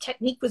 His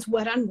technique was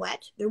wet on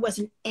wet. There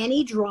wasn't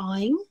any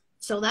drawing,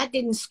 so that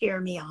didn't scare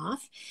me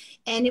off.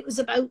 And it was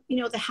about,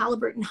 the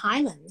Haliburton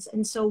Highlands.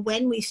 And so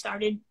when we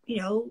started,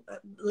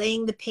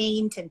 laying the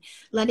paint and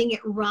letting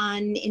it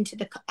run and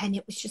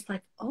it was just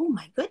like, oh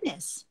my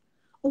goodness.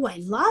 Oh, I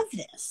love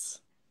this.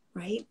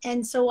 Right.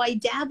 And so I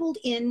dabbled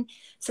in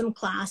some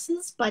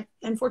classes, but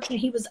unfortunately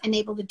he was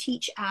unable to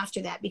teach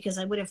after that because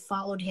I would have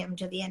followed him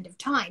to the end of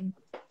time.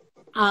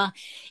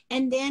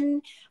 And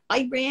then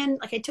I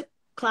took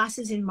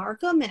classes in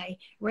Markham and I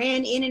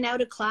ran in and out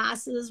of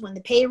classes when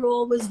the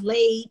payroll was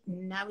late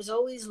and I was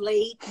always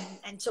late.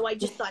 And so I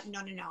just thought,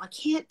 no, I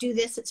can't do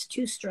this. It's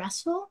too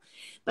stressful.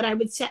 But I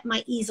would set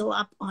my easel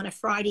up on a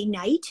Friday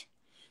night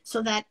so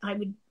that I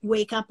would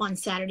wake up on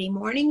Saturday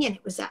morning and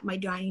it was at my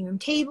dining room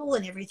table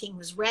and everything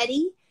was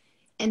ready.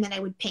 And then I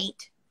would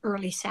paint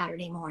early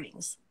Saturday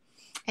mornings.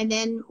 And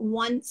then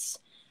once,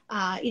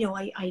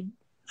 I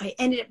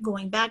ended up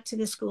going back to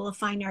the School of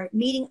Fine Art,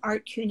 meeting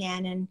Art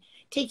Cunanan,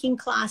 taking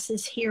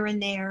classes here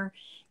and there.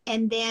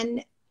 And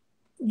then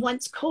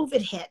once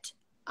COVID hit,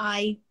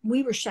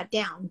 we were shut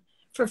down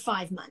for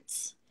 5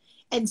 months.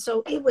 And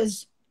so it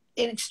was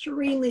an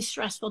extremely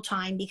stressful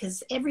time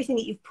because everything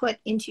that you've put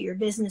into your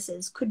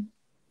businesses could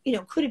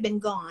have been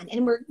gone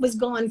and was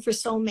gone for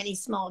so many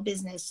small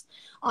business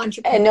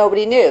entrepreneurs. And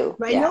nobody knew.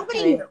 Right. Yeah,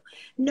 Nobody knew.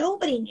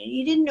 Nobody knew.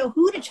 You didn't know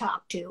who to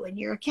talk to and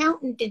your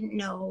accountant didn't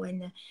know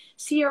and the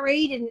CRA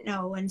didn't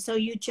know. And so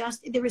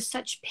there was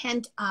such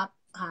pent up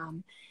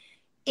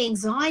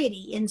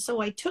anxiety. And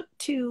so I took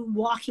to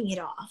walking it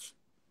off.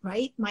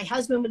 Right. My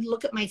husband would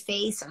look at my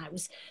face and I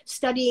was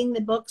studying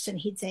the books and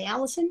he'd say,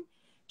 Allison,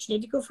 do you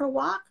need to go for a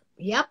walk?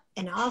 Yep.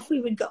 And off we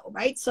would go.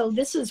 Right. So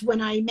this is when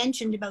I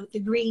mentioned about the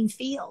green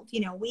field.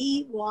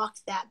 We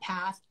walked that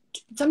path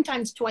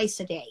sometimes twice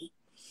a day.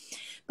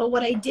 But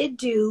what I did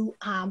do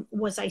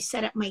was I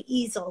set up my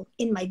easel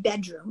in my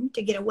bedroom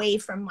to get away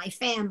from my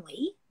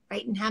family,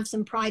 right, and have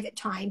some private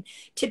time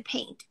to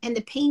paint. And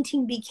the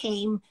painting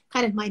became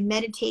kind of my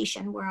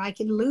meditation where I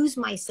could lose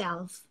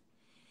myself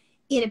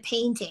in a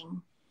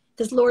painting.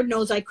 Because Lord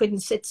knows I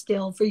couldn't sit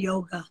still for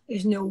yoga.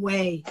 There's no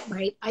way,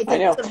 right? I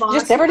know. You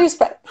just never do.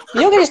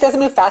 Yoga just doesn't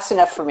move fast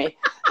enough for me.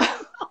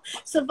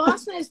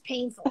 Savasana is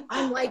painful.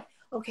 I'm like,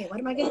 okay, what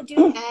am I going to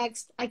do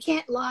next? I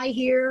can't lie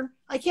here.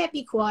 I can't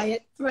be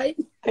quiet, right?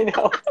 I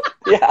know.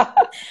 Yeah.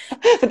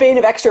 The bane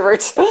of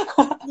extroverts.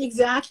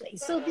 Exactly.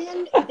 So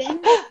then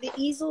the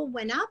easel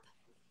went up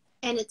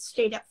and it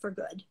stayed up for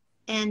good.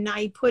 And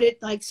I put it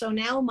so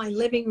now my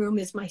living room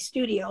is my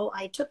studio.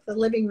 I took the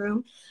living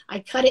room, I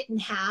cut it in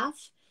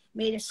half,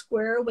 made a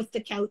square with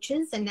the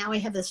couches, and now I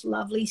have this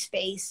lovely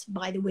space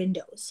by the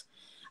windows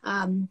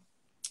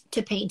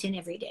to paint in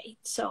every day.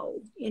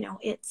 So,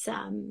 it's,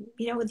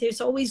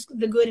 there's always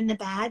the good and the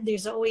bad.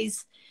 There's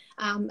always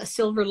a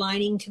silver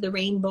lining to the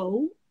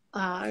rainbow,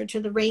 to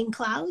the rain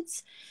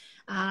clouds.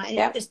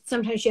 And just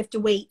sometimes you have to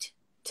wait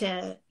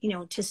to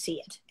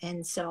see it.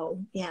 And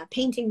so, yeah,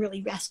 painting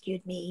really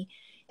rescued me.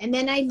 And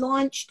then I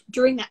launched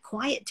during that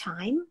quiet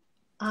time,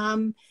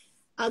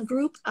 a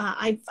group.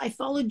 I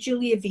followed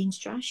Julia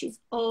Veenstra. She's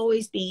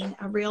always been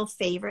a real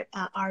favorite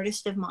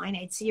artist of mine.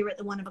 I'd see her at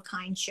the One of a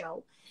Kind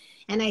show.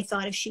 And I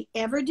thought if she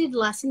ever did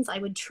lessons, I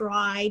would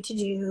try to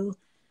do,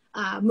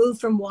 move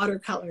from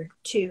watercolor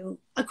to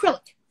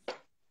acrylic.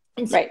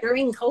 And so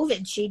during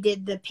COVID, she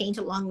did the paint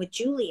along with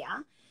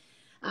Julia.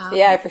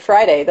 Yeah, every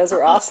Friday. Those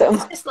are awesome.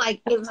 It was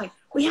like,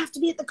 we have to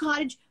be at the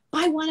cottage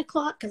by 1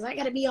 o'clock because I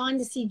got to be on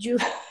to see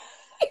Julia.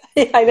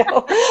 Yeah, I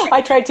know.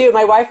 I tried too.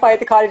 My Wi-Fi at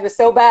the cottage was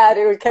so bad;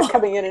 it kept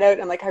coming in and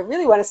out. I'm like, I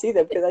really want to see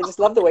them because I just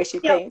love the way she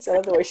paints. I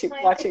love the way she's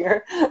watching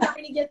her.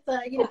 Trying to get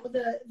the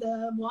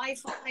the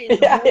Wi-Fi.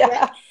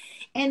 And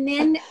and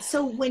then,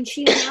 so when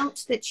she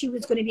announced that she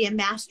was going to be a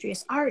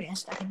Mastrius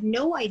artist, I had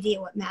no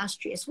idea what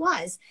Mastrius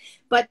was,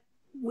 but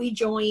we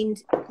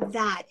joined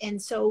that.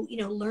 And so,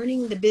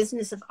 learning the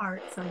business of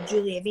art from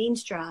Julia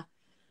Veenstra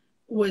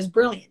was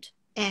brilliant.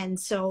 And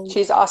so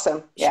she's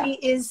awesome. Yeah.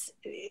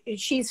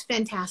 She's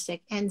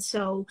fantastic. And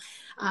so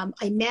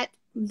I met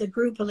the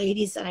group of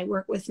ladies that I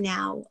work with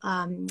now,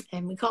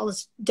 and we call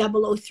this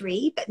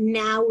 003, but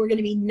now we're going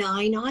to be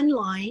 9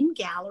 Online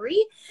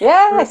Gallery.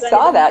 Yeah, I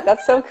saw that.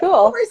 That's so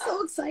cool. We're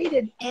so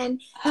excited.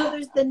 And so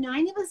there's the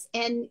 9 of us,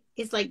 and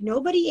it's like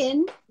nobody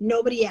in,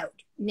 nobody out.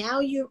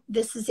 Now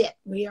this is it.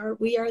 We are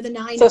the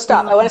 9. So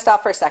stop. I want to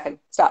stop for a second.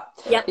 Stop.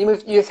 Yep.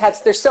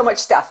 There's so much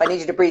stuff. I need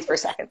you to breathe for a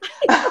second.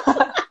 I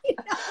know.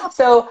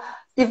 So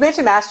you've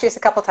mentioned Mastrius a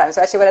couple times.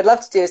 Actually, what I'd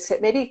love to do is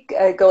maybe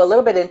go a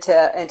little bit into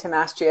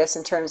Mastrius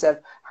in terms of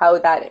how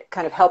that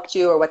kind of helped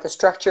you or what the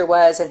structure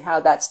was and how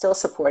that's still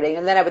supporting.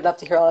 And then I would love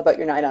to hear all about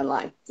your 9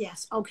 Online.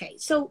 Yes. Okay.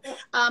 So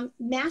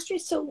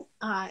Mastrius,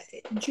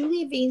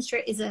 Julia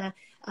Veenstra is a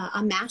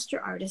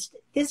master artist.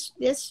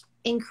 This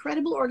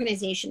incredible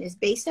organization is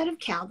based out of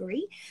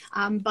Calgary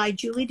by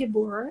Julie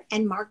DeBoer,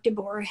 and Mark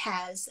DeBoer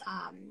has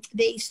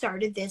they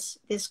started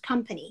this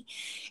company.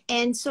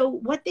 And so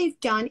what they've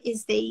done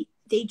is they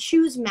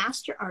choose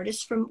master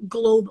artists from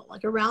global,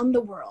 like around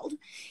the world,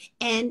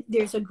 and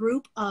there's a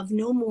group of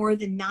no more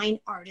than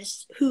 9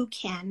 artists who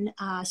can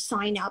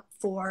sign up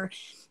for.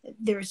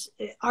 There's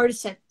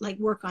artists that like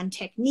work on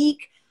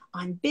technique,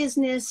 on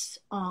business,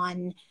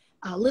 on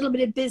a little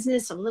bit of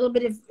business, a little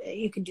bit of,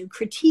 you can do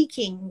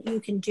critiquing,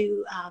 you can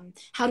do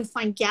how to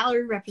find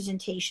gallery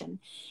representation.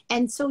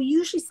 And so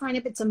usually sign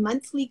up, it's a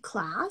monthly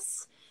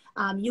class.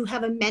 You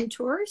have a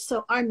mentor.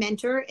 So our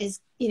mentor is,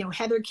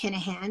 Heather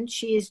Kinahan.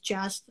 She is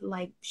just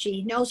like,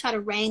 she knows how to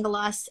wrangle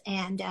us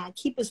and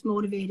keep us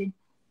motivated,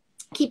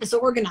 keep us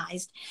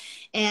organized.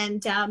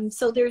 And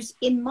so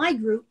in my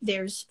group,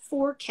 there's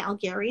 4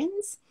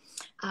 Calgarians,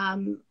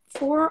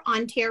 4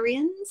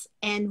 Ontarians,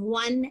 and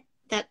 1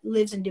 that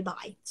lives in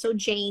Dubai. So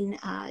Jane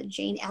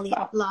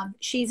Elliott Love,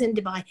 she's in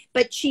Dubai,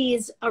 but she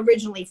is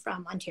originally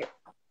from Ontario.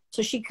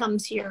 So she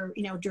comes here,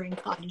 during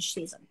cottage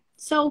season.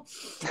 So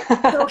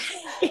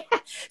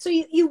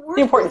you work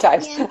the important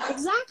times.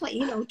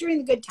 Exactly, during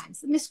the good times,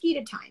 the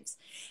mosquito times.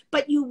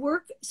 But you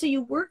work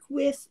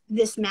with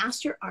this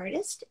master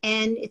artist,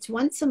 and it's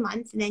once a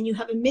month, and then you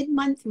have a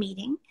mid-month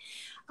meeting.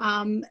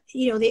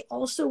 They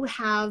also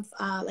have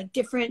like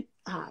different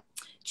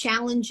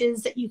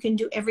challenges that you can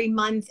do every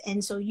month.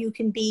 And so you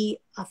can be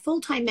a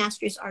full-time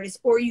Mastrius artist,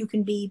 or you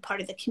can be part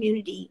of the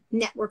community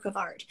network of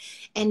art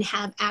and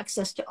have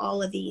access to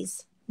all of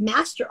these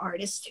master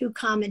artists who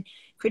come and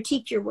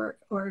critique your work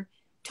or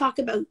talk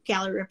about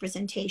gallery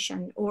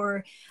representation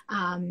or,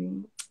 oh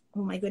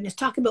my goodness,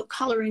 talk about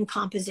color and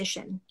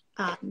composition.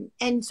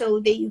 And so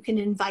that you can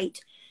invite,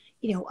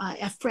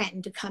 a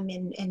friend to come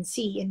in and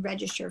see and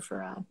register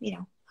for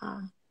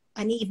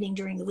an evening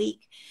during the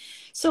week.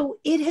 So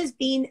it has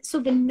been,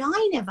 the 9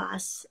 of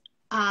us,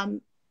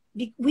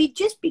 we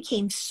just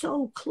became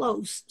so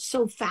close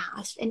so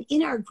fast. And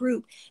in our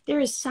group, there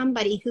is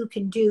somebody who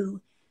can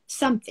do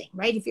something,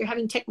 right? If you're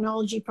having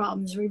technology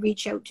problems, we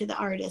reach out to the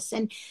artists.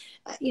 And,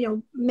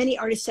 many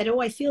artists said,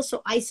 oh, I feel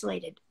so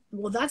isolated.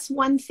 Well, that's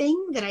one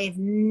thing that I have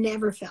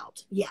never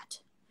felt yet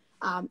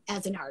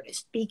as an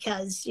artist,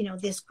 because,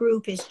 this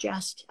group is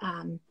just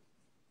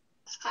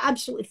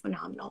absolutely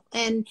phenomenal.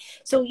 And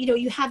so,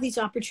 you have these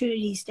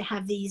opportunities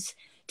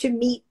to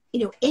meet,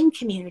 in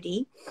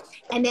community.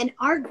 And then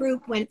our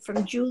group went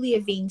from Julia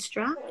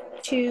Veenstra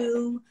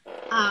to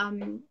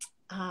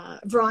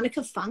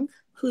Veronica Funk,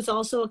 who's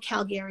also a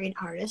Calgarian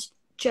artist,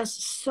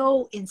 just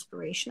so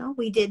inspirational.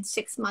 We did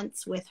 6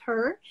 months with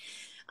her.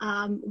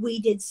 We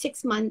did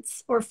 6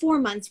 months or 4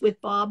 months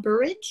with Bob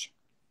Burridge,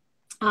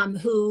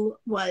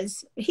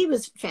 he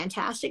was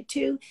fantastic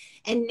too.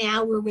 And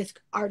now we're with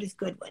Ardith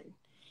Goodwin.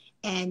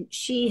 And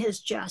she has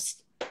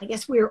just, I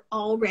guess we're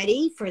all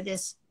ready for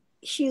this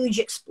huge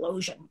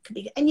explosion.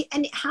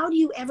 And how do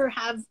you ever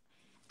have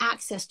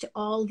access to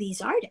all these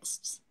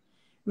artists,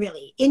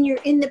 really,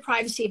 in the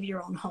privacy of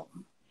your own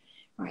home,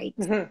 right?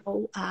 Mm-hmm.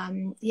 So,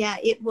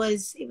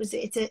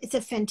 it's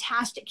a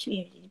fantastic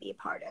community to be a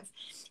part of.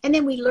 And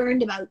then we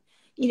learned about,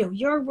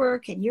 your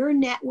work and your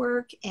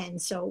network.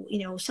 And so,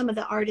 some of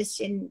the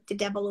artists in the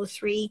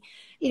 003,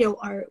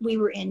 we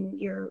were in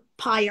your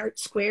Pi Art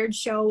Squared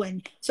show.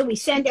 And so we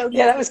send out,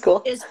 that was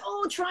cool.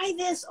 Oh, try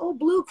this. Oh,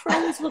 Blue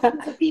Crow is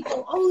looking for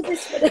people. Oh,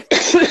 this.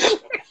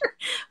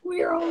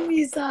 We're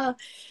always,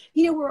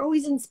 we're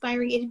always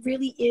inspiring. It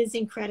really is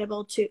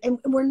incredible and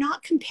we're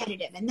not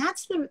competitive. And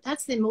that's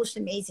the most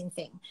amazing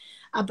thing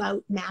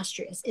about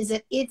Mastrius, is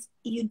that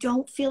you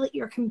don't feel that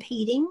you're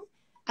competing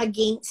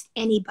against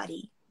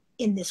anybody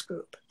in this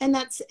group. And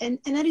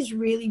that is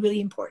really,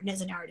 really important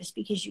as an artist,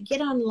 because you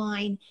get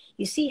online,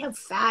 you see how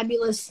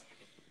fabulous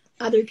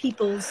other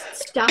people's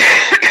stuff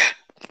is,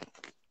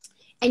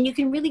 and you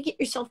can really get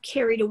yourself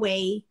carried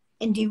away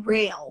and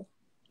derail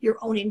your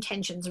own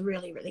intentions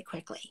really, really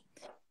quickly.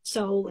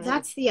 So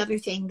that's the other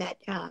thing that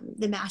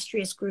the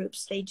Mastrius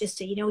groups, they just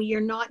say,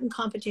 you're not in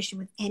competition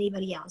with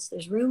anybody else.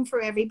 There's room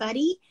for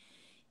everybody.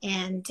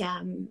 And,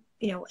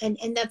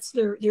 and that's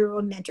their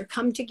own mentor.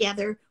 Come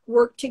together,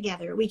 work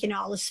together. We can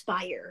all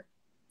aspire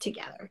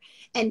together.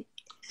 And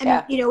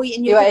yeah.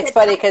 It's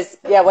funny because,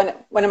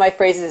 one of my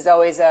phrases is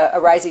always a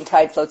rising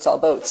tide floats all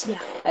boats.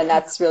 Yeah. And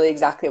that's really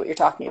exactly what you're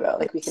talking about.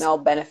 Like, we can all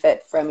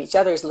benefit from each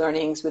other's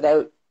learnings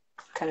without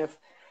kind of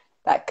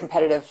that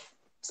competitive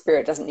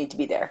spirit doesn't need to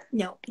be there.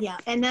 No. Yeah.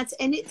 And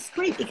it's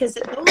great because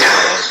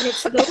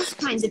it's those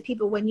kinds of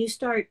people, when you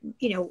start,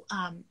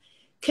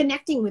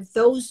 connecting with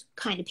those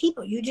kind of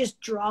people, you just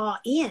draw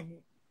in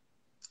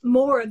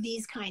more of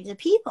these kinds of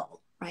people.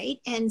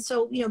 Right. And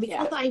so,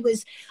 because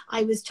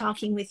I was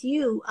talking with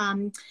you,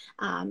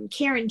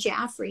 Karen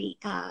Jaffrey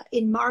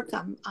in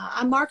Markham,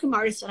 a Markham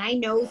artist that I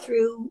know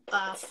through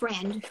a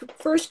friend,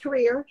 first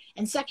career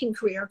and second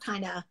career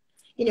kind of,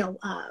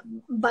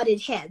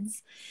 butted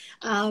heads.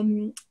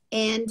 And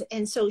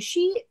so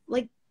she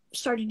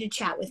started to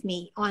chat with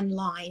me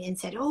online and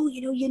said, oh,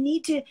 you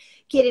need to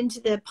get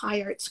into the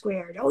Pie Art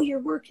Squared. Oh, your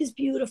work is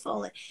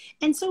beautiful.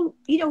 And so,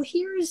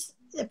 here's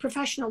a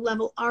professional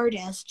level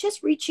artist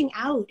just reaching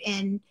out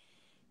and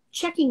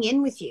checking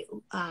in with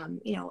you,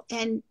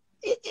 and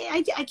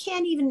I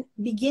can't even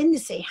begin to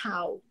say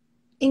how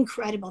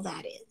incredible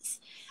that is,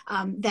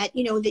 that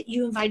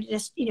you invited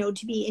us,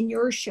 to be in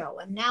your show.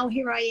 And now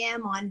here I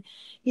am on,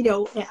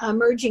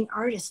 emerging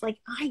artists. Like,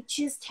 I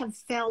just have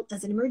felt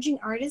as an emerging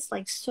artist,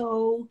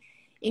 so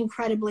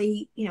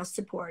incredibly,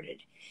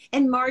 supported.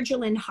 And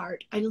Marjolaine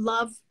Hart, I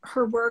love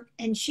her work.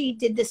 And she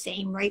did the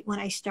same right when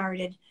I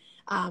started.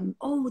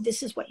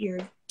 This is what your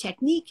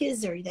technique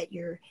is, or that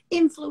your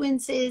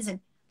influence is. And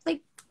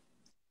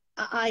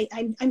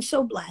I'm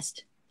so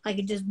blessed. I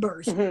could just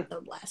burst.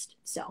 So blessed.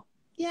 So,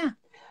 yeah.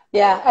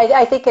 Yeah,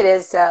 I think it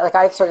is.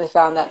 I've certainly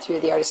found that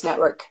through the Artist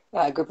Network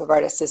group of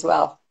artists as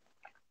well.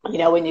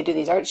 When you do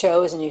these art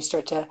shows and you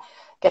start to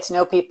get to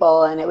know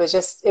people, and it was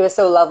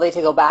so lovely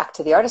to go back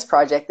to the Artist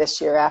Project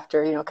this year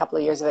after, a couple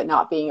of years of it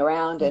not being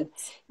around. And,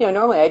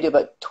 normally I do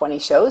about 20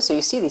 shows, so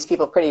you see these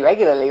people pretty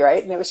regularly,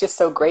 right? And it was just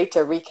so great to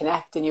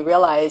reconnect, and you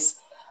realize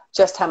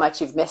just how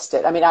much you've missed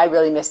it. I mean, I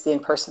really missed the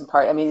in-person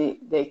part. I mean,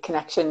 the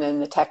connection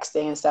and the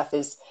texting and stuff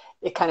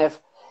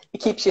it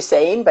keeps you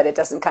sane, but it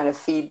doesn't kind of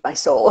feed my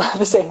soul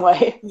the same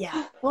way.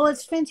 Yeah. Well,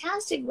 it's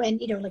fantastic when,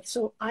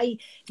 so I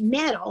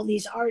met all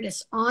these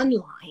artists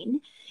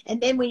online.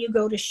 And then when you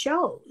go to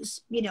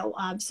shows,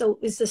 so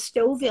it was the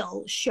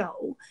Stouffville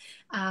show,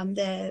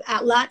 the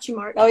at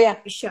Latchmart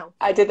show.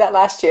 I did that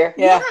last year.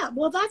 Yeah.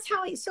 Well, that's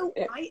how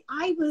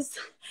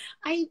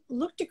I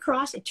looked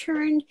across, I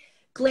turned,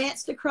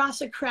 glanced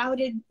across a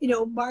crowded,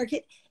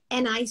 market,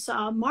 and I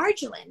saw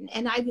Marjolaine,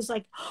 and I was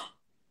like,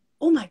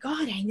 oh my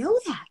God, I know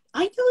that.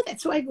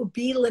 So I go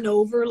beetling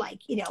over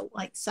like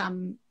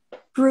some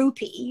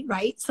groupie,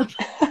 right? Some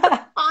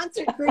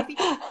concert groupie.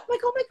 I'm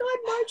like, oh my God,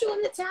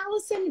 Marjolaine, it's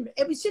Allison.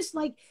 It was just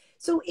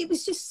it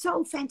was just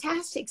so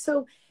fantastic.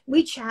 So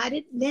we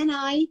chatted. Then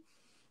I,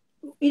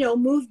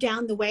 moved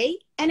down the way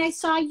and I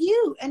saw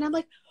you, and I'm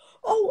like,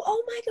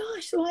 oh my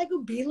gosh. So I go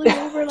beetling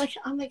over, I'm like,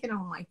 oh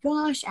my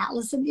gosh,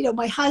 Allison,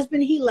 my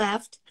husband, he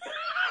left.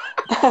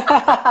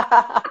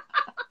 Because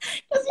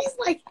he's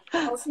like,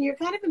 Allison, you're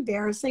kind of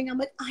embarrassing. I'm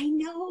like, I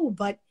know,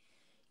 but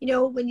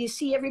when you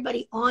see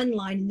everybody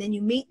online and then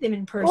you meet them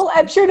in person. Well,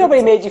 I'm sure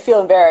nobody made you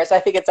feel embarrassed. I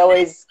think it's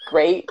always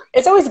great.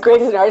 It's always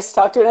great as an artist to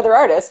talk to another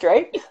artist,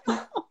 right?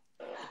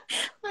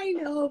 I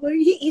know, but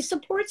he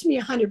supports me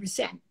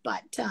 100%.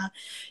 But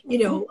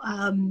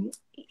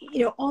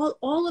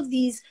all of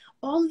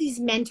these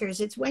mentors.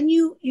 It's when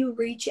you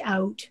reach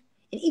out,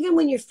 and even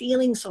when you're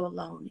feeling so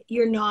alone,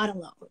 you're not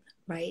alone.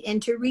 Right.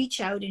 And to reach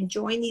out and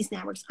join these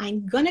networks.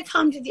 I'm going to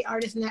come to the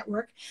Artist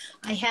Network.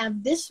 I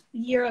have this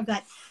year, I've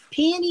got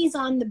Peonies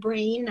on the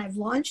Brain. I've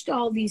launched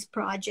all these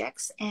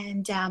projects,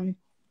 and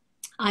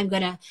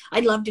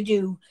I'd love to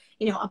do,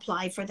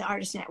 apply for the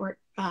Artist Network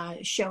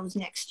shows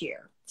next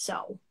year.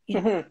 So,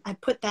 I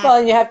put that. Well,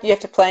 and you have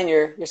to plan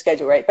your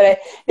schedule, right? But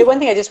the one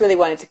thing I just really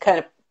wanted to kind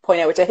of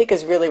point out, which I think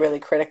is really, really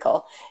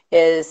critical,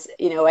 is,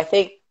 I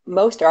think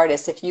most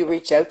artists, if you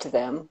reach out to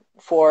them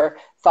for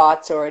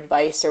thoughts or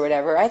advice or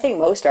whatever, I think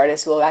most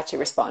artists will actually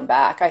respond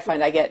back. I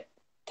find I get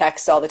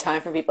texts all the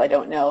time from people I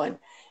don't know, and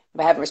if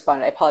I haven't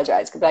responded, I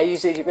apologize, because I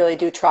usually really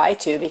do try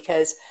to,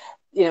 because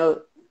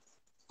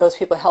those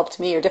people helped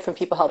me, or different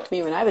people helped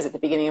me when I was at the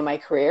beginning of my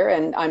career,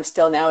 and I'm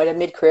still now at a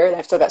mid-career, and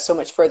I've still got so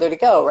much further to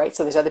go, right?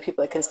 So there's other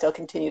people that can still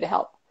continue to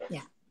help.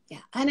 Yeah. Yeah.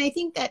 And I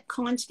think that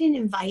constant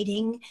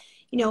inviting,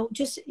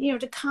 just,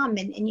 to come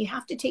and you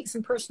have to take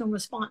some personal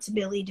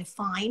responsibility to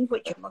find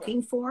what you're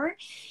looking for.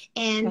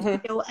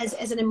 And,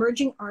 as an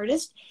emerging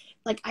artist,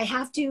 like I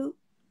have to,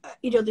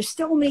 there's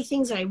so many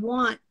things that I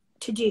want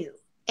to do.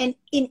 And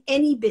in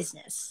any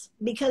business,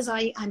 because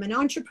I'm an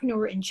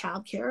entrepreneur in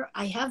childcare,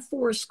 I have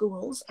 4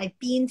 schools. I've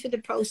been through the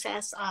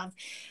process of,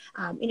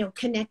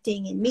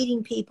 connecting and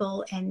meeting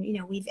people. And,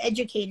 we've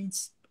educated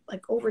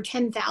like over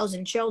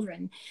 10,000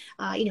 children,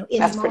 in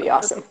That's pretty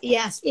awesome.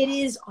 Yes, it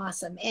is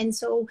awesome. And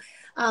so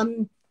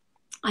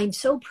I'm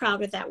so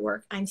proud of that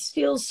work. I'm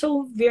still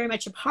so very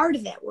much a part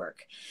of that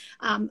work.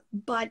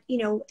 But,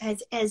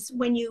 as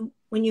when you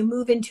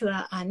move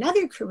into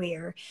another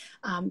career,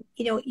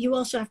 you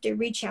also have to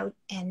reach out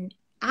and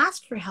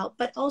ask for help,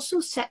 but also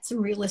set some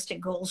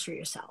realistic goals for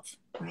yourself,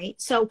 right?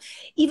 So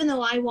even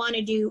though I want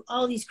to do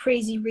all these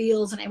crazy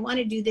reels and I want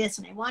to do this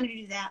and I want to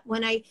do that,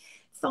 when I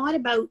thought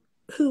about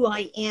who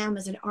I am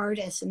as an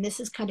artist, and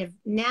this is kind of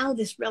now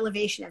this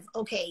revelation of,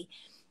 okay,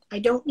 I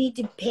don't need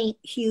to paint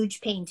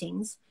huge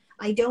paintings.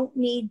 I don't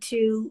need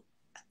to,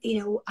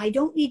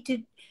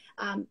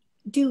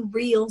 do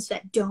reels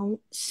that don't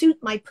suit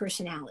my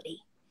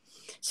personality.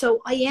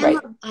 So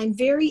I'm a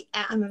very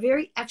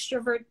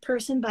extrovert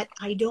person, but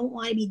I don't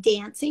want to be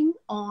dancing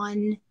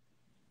on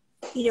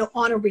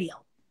a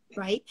reel.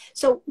 Right.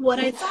 So what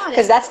I thought,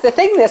 because that's the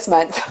thing this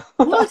month.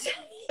 Well,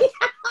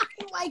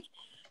 like,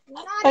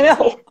 I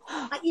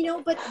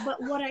know. But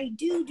what I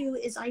do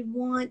is I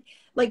want,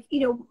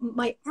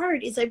 my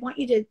art is I want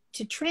you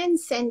to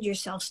transcend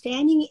yourself,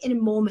 standing in a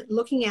moment,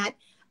 looking at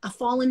a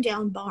fallen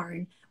down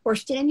barn or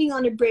standing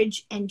on a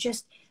bridge and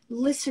just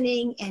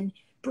listening and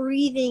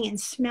breathing and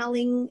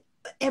smelling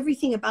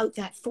everything about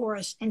that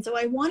forest. And so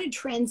I want to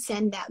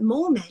transcend that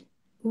moment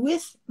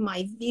with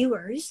my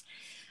viewers.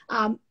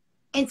 And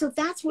so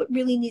that's what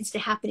really needs to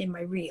happen in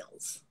my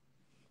reels.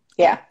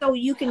 Yeah. So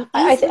you can.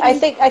 I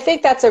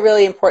think that's a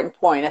really important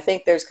point. I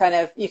think there's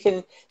you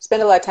can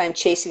spend a lot of time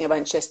chasing a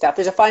bunch of stuff.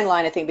 There's a fine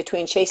line, I think,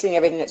 between chasing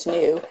everything that's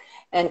new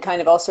and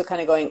also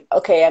going,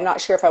 okay, I'm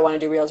not sure if I want to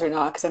do reels or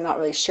not, because I'm not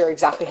really sure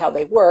exactly how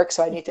they work.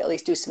 So I need to at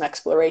least do some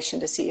exploration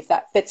to see if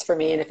that fits for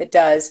me. And if it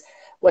does,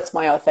 what's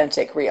my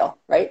authentic reel,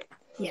 right?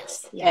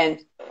 Yes. Yeah.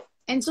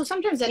 And so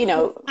sometimes that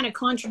kind of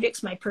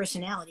contradicts my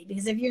personality,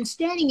 because if you're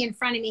standing in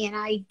front of me and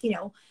I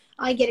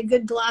get a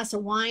good glass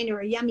of wine or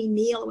a yummy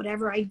meal or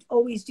whatever, I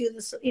always do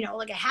this,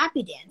 like a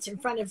happy dance in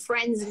front of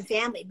friends and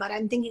family. But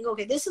I'm thinking,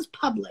 okay, this is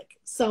public.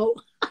 So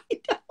I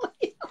don't.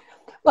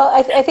 Well,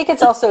 I think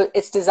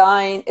it's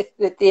designed,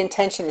 the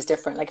intention is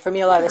different. Like for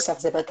me, a lot of this stuff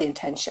is about the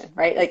intention,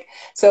 right? Like,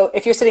 so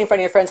if you're sitting in front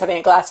of your friends having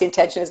a glassy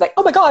intention, it's like,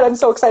 oh my God, I'm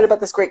so excited about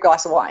this great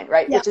glass of wine,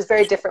 right? Yeah. Which is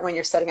very different when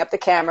you're setting up the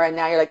camera and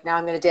now you're like, now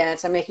I'm going to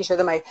dance. I'm making sure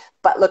that my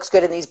butt looks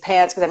good in these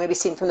pants because I'm going to be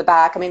seen from the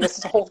back. I mean, this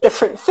is a whole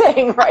different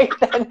thing, right?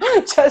 Than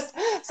just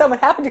someone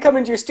happened to come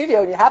into your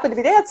studio and you happen to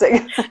be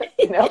dancing,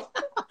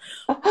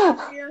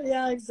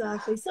 Yeah,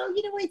 exactly. So,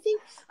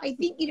 I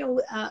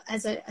think,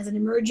 as an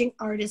emerging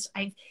artist,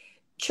 I've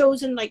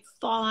chosen like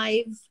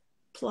 5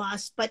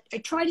 plus, but I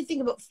try to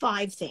think about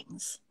 5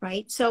 things,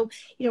 right? So,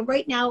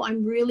 right now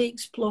I'm really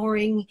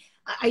exploring.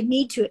 I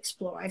need to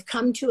explore. I've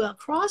come to a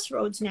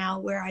crossroads now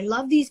where I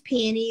love these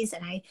peonies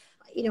and I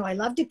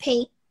love to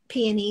paint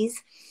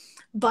peonies,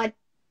 but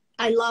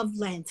I love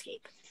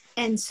landscape.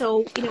 And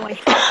so, I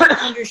have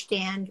to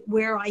understand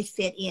where I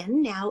fit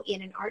in now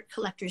in an art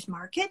collector's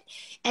market.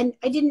 And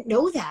I didn't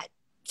know that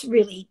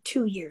really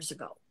 2 years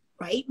ago.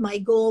 Right. My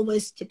goal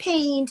was to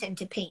paint and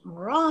to paint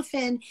more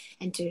often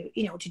and to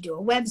do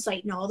a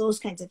website and all those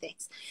kinds of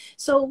things.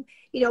 So,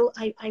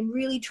 I'm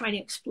really trying to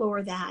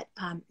explore that.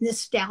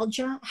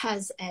 Nostalgia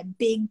has a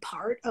big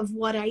part of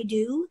what I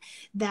do,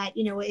 that,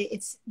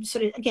 it's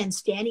sort of, again,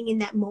 standing in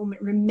that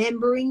moment,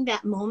 remembering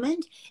that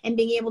moment and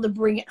being able to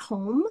bring it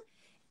home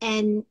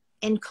and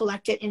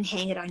collect it and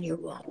hang it on your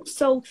wall.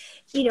 So,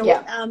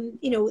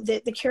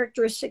 the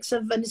characteristics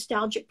of a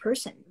nostalgic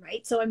person,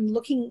 right? So I'm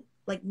looking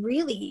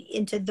really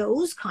into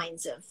those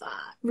kinds of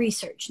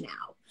research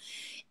now.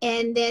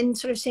 And then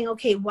sort of saying,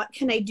 okay, what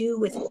can I do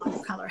with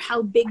watercolor?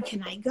 How big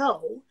can I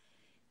go?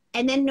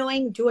 And then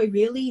knowing, do I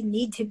really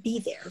need to be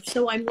there?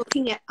 So I'm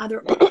looking at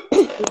other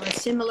artists who are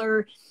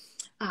similar,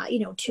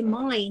 to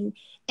mine.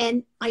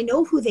 And I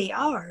know who they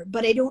are,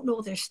 but I don't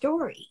know their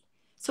story.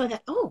 So I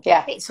thought,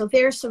 okay, so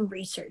there's some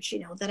research,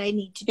 that I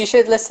need to do. You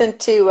should listen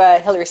to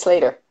Hillary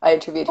Slater. I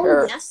interviewed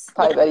her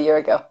probably about a year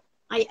ago.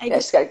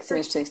 She's got some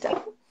interesting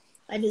stuff.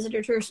 I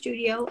visited her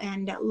studio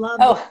and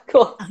loved. Oh,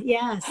 cool.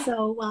 Yeah.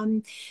 So,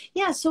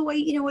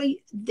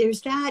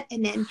 there's that.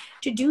 And then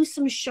to do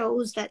some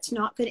shows that's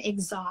not going to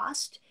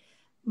exhaust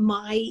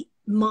mine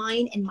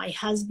and my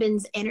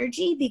husband's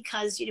energy,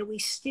 because, we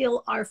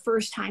still are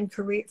full-time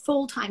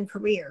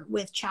career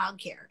with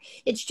childcare.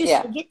 It's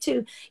just to get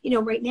to,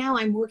 right now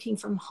I'm working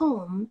from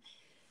home,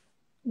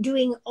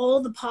 doing all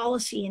the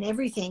policy and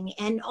everything,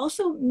 and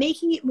also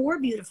making it more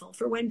beautiful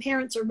for when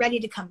parents are ready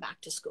to come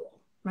back to school.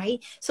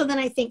 Right. So then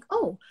I think,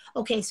 oh,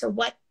 okay, so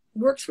what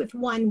works with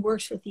one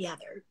works with the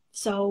other.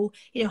 So,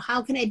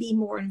 how can I be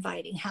more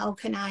inviting? How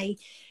can I,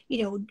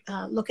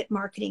 look at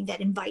marketing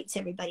that invites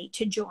everybody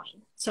to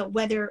join? So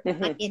whether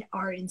I'm in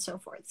art and so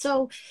forth.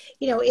 So,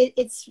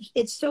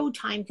 it's so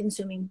time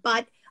consuming,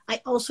 but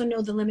I also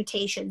know the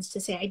limitations to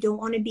say I don't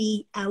want to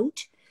be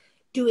out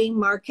doing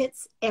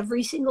markets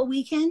every single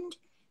weekend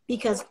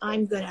because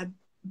I'm going to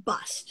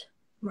bust.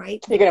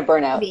 Right. You're going to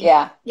burn out.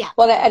 Yeah.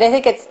 Well, and I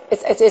think it's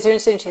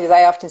interesting because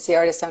I often see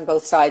artists on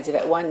both sides of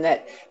it. One,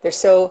 that they're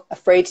so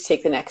afraid to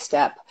take the next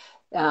step,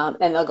 and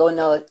they'll go and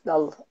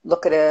they'll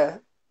look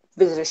at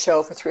visit a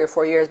show for 3 or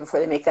 4 years before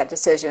they make that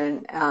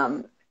decision.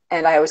 And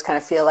I always kind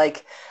of feel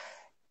like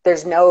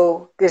there's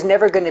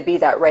never going to be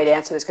that right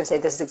answer that's going to say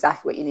this is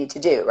exactly what you need to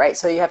do. Right.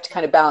 So you have to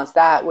kind of balance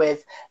that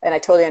with, and I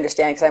totally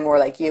understand because I'm more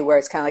like you, where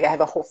it's kind of like I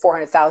have a whole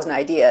 400,000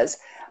 ideas.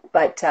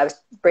 But I was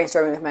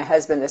brainstorming with my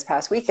husband this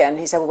past weekend.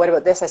 He said, well, what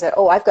about this? I said,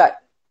 oh, I've got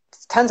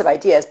tons of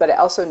ideas, but I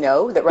also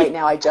know that right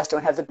now I just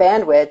don't have the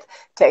bandwidth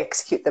to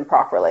execute them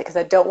properly because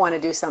I don't want to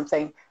do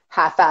something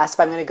half-assed. If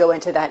I'm going to go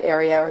into that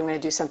area or I'm going to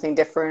do something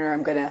different or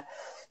I'm going to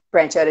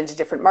branch out into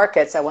different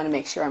markets, I want to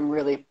make sure I'm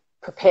really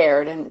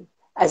prepared. And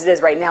as it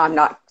is right now, I'm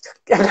not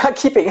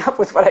keeping up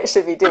with what I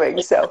should be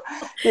doing. So,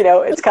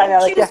 it's kind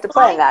of like you have to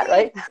plan that,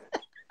 right?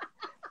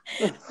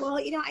 Well,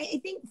 I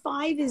think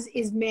 5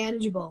 is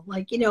manageable,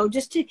 like,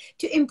 just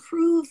to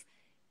improve,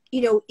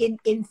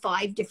 in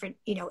 5 different,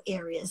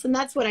 areas. And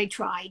that's what I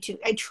try,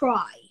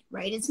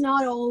 right? It's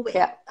not always,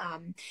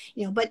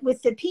 but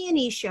with the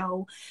peony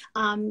show,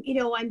 I'm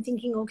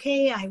thinking,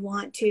 okay, I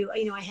want to,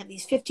 I have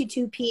these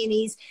 52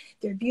 peonies.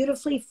 They're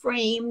beautifully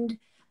framed.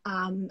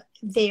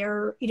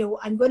 They're,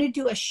 I'm going to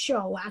do a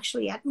show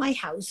actually at my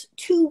house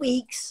 2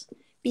 weeks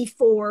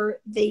before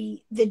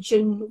the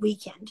June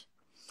weekend.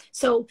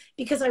 So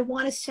because I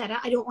want to set up,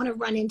 I don't want to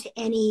run into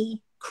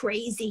any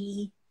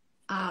crazy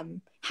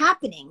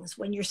happenings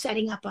when you're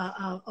setting up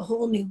a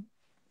whole new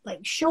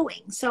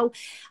showing. So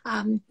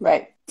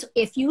right. So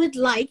if you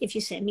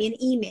send me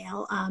an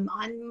email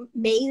on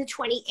May the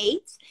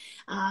 28th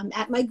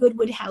at my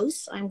Goodwood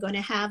house, I'm going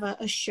to have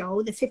a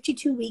show. The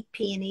 52-week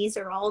peonies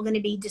are all going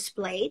to be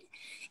displayed.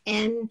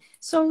 And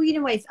so,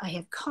 I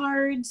have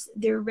cards,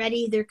 they're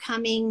ready, they're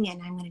coming, and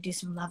I'm going to do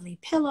some lovely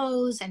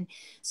pillows. And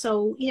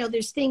so,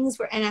 there's things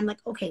and I'm like,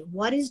 okay,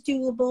 what is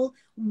doable?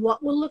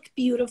 What will look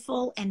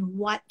beautiful? And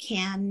what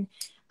can,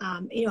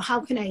 how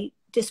can I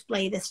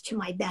display this to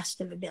my best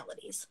of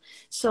abilities?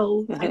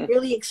 So I'm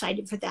really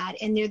excited for that.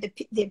 And they're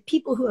the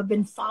people who have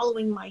been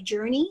following my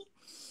journey.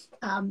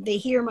 They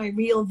hear my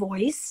real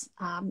voice,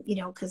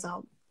 because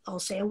I'll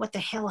say, oh, what the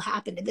hell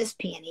happened to this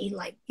peony?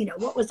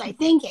 What was I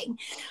thinking?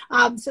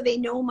 So they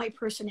know my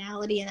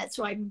personality, and that's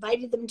why I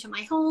invited them to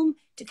my home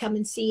to come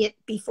and see it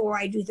before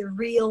I do the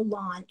real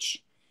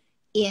launch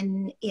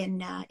in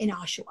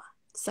Oshawa.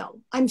 So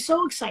I'm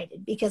so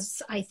excited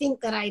because I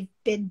think that I've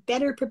been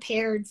better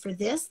prepared for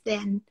this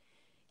than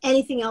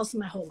anything else in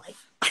my whole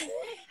life.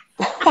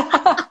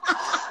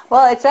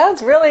 Well, it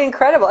sounds really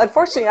incredible.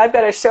 Unfortunately, I've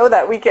got a show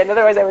that weekend.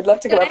 Otherwise, I would love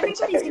to go up and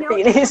check out your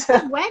peonies.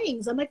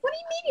 Weddings. I'm like, what do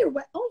you mean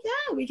you're oh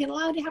yeah, we can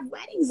allow to have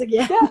weddings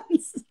again. Yeah,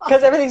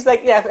 because everything's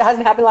it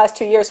hasn't happened the last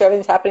 2 years, so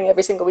everything's happening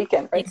every single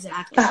weekend, right?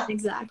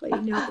 Exactly.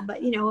 But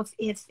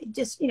if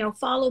just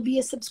follow, be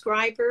a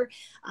subscriber,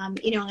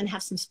 and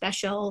have some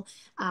special,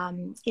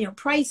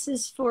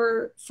 prices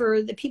for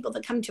the people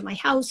that come to my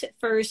house at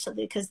first,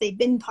 because they've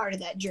been part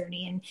of that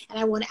journey, and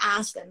I want to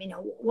ask them,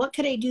 what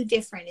could I do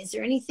different? Is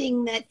there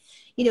anything that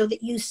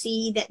that you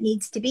see that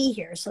needs to be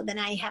here? So then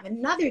I have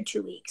another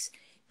 2 weeks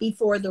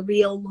before the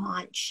real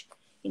launch,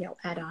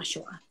 at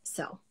Oshawa.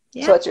 So,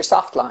 yeah. So it's your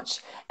soft launch.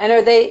 And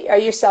are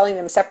you selling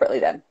them separately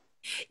then?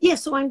 Yeah.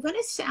 So I'm going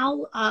to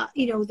sell,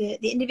 the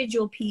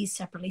individual peas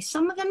separately.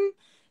 Some of them,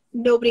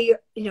 nobody,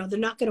 they're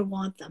not going to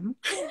want them.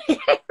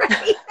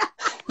 Right?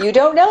 You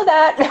don't know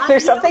that.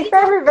 There's something for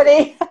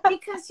everybody.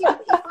 Because if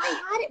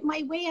I had it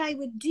my way, I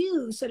would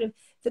do sort of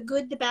the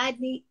good, the bad,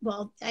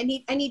 I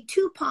need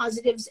 2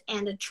 positives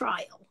and a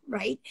trial,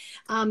 right?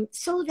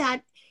 So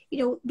that,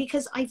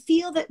 because I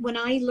feel that when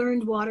I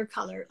learned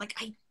watercolor,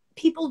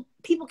 people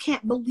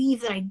can't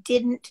believe that I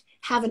didn't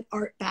have an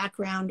art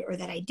background, or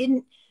that I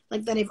didn't,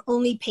 that I've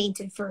only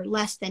painted for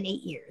less than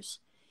 8 years.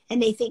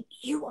 And they think,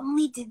 you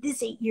only did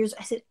this 8 years.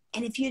 I said,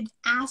 and if you'd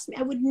asked me,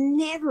 I would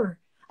never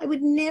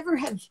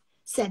have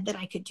said that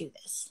I could do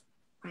this.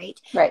 Right.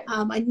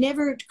 I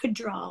never could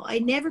draw. I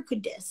never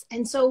could this.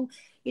 And so,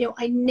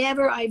 I've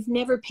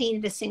never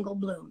painted a single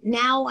bloom.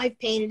 Now I've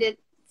painted it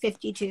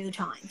 52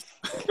 times.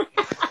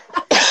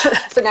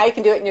 So now you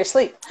can do it in your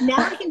sleep. Now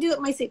I can do it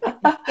in my sleep. I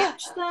can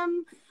sketch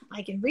them.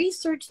 I can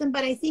research them.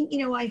 But I think,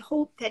 I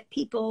hope that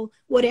people,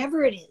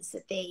 whatever it is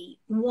that they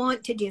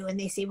want to do, and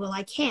they say, well,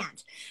 I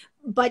can't.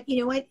 But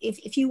you know what?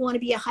 If you want to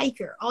be a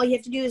hiker, all you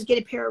have to do is get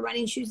a pair of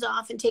running shoes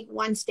off and take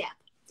one step.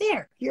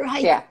 There, you're a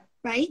hiker. Yeah.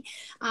 Right?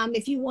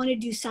 If you want to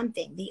do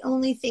something, the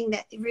only thing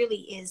that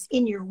really is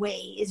in your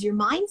way is your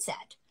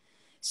mindset.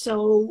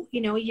 So,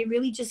 you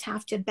really just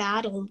have to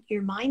battle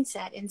your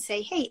mindset and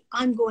say, hey,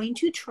 I'm going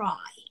to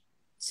try.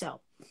 So,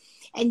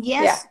 and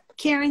yes,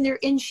 Karen, they're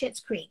in Schitt's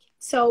Creek.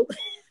 So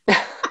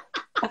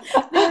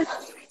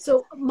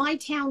So my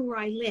town where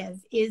I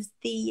live is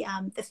the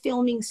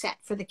filming set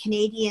for the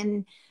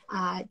Canadian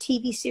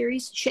TV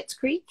series Schitt's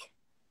Creek.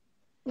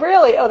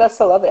 Really? Oh, that's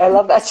so lovely. I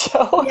love that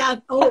show. Yeah.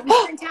 Oh, it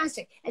was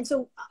fantastic. And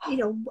so,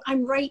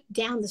 I'm right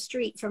down the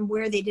street from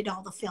where they did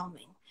all the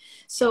filming.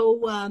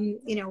 So,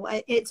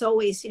 it's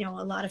always, a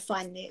lot of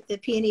fun. The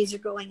peonies are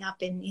going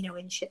up in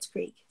Schitt's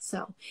Creek.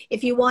 So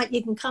if you want,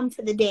 you can come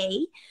for the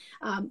day,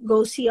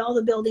 go see all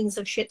the buildings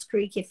of Schitt's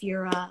Creek if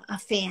you're a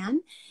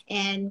fan,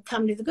 and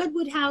come to the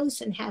Goodwood House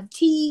and have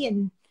tea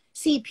and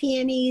see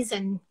peonies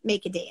and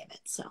make a day of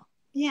it. So,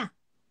 yeah.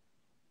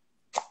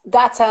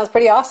 That sounds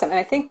pretty awesome. And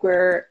I think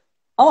we're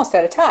almost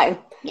out of time.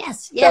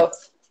 Yes. So,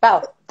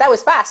 wow, that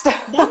was fast.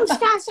 That was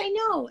fast, I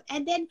know.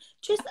 And then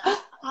just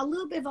a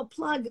little bit of a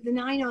plug, the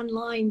 9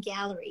 Online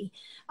Gallery.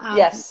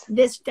 Yes.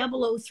 This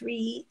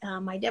 003,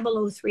 my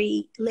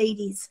 003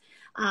 ladies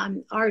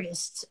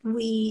artists,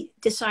 we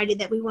decided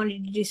that we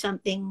wanted to do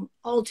something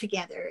all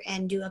together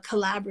and do a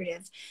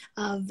collaborative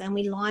and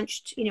we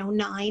launched,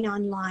 9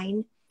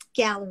 Online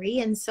Gallery.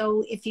 And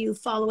so if you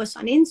follow us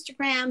on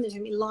Instagram, there's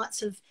going to be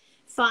lots of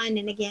fun.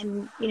 And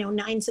again,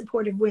 9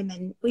 supportive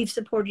women. We've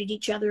supported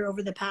each other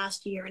over the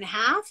past year and a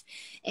half.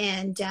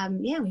 And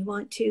we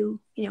want to,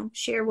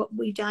 share what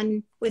we've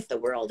done with the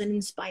world and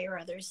inspire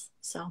others.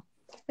 So.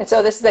 And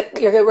so this is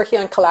you're working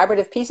on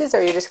collaborative pieces,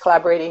 or you're just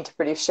collaborating to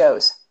produce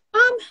shows?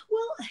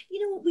 Well,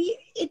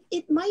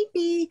 it might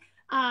be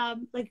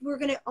like we're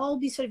going to all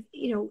be sort of,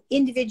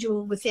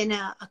 individual within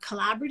a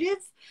collaborative,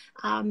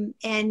 and,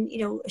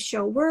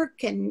 show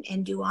work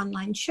and do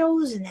online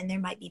shows. And then there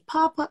might be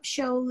pop-up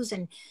shows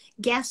and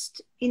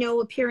guest,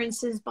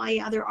 appearances by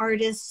other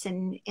artists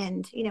and,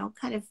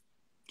 kind of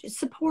just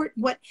support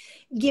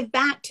give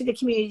back to the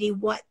community,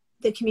 what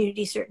the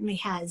community certainly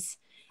has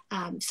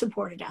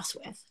supported us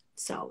with.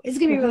 So it's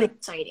going to be really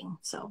exciting.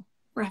 So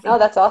oh,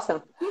 that's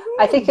awesome.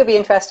 I think you'll be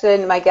interested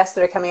in my guests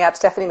that are coming up.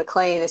 Stephanie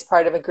McLean is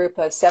part of a group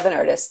of 7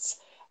 artists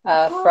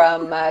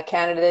from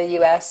Canada,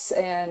 the US,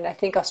 and I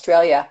think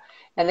Australia.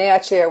 And they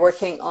actually are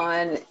working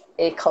on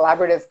a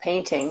collaborative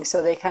painting.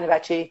 So they kind of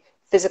actually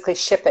physically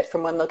ship it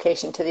from one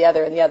location to the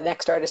other, and the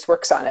next artist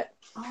works on it.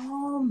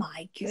 Oh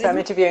my goodness. So I'm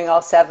interviewing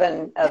all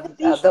 7 of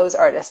those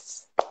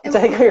artists. So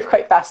I think it'll be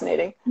quite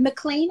fascinating.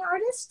 McLean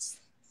artists?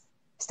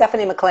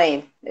 Stephanie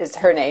McLean is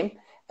her name.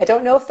 I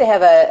don't know if they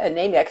have a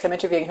name yet, because I'm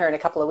interviewing her in a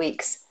couple of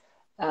weeks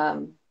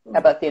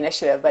about the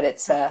initiative. But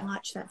it's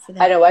watch that for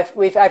them. I know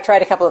I've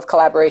tried a couple of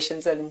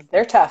collaborations, and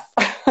they're tough.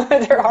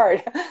 They're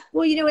hard.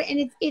 Well,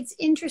 and it's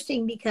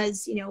interesting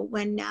because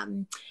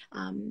when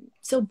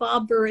so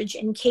Bob Burridge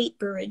and Kate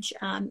Burridge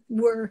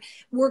were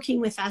working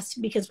with us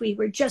because we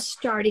were just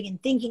starting and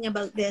thinking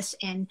about this.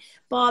 And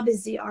Bob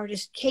is the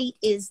artist. Kate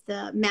is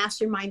the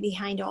mastermind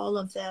behind all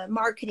of the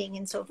marketing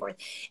and so forth.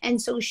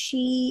 And so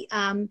she.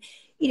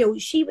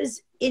 She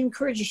was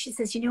encouraging. She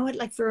says,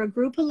 like for a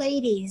group of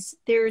ladies,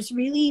 there's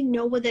really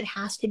no one that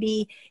has to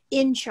be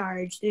in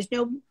charge. There's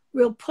no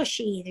real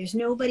pushy. There's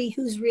nobody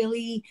who's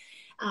really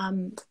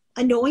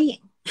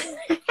annoying.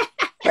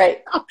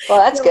 Right. Well,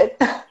 that's good.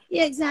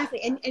 Yeah,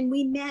 exactly. And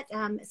we met,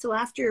 so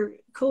after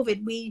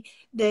COVID,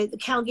 the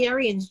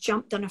Calgarians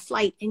jumped on a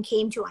flight and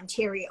came to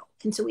Ontario.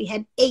 And so we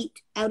had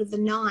 8 out of the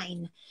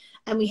 9.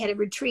 And we had a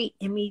retreat,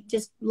 and we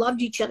just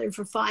loved each other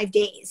for 5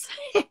 days.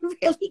 It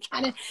really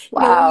kind of,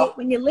 wow.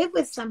 When you live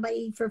with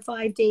somebody for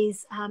 5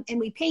 days, and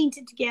we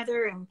painted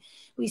together, and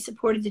we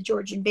supported the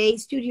Georgian Bay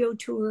studio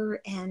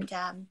tour. And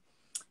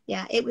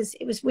it was,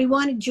 we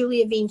wanted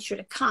Julia Veenstra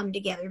to come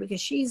together because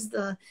she's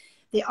the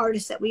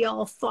artist that we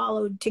all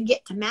followed to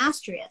get to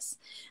Maastricht.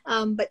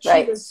 But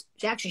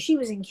she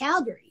was in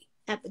Calgary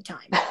at the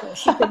time, so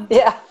she couldn't.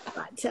 Yeah,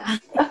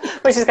 but,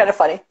 which is kind of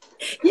funny.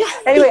 Yeah.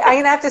 Anyway,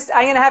 I'm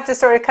gonna have to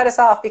sort of cut us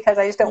off because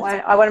I just don't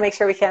want. I want to make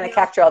sure we can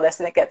capture all this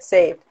and it gets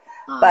saved.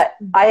 But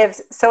I have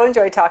so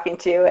enjoyed talking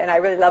to you, and I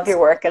really love your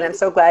work, and I'm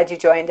so glad you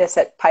joined us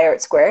at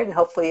Pirate Squared, and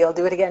hopefully you'll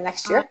do it again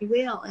next year. I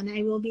will, and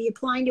I will be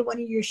applying to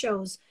one of your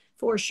shows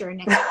for sure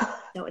next year.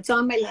 So it's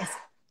on my list.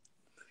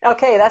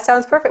 Okay, that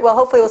sounds perfect. Well,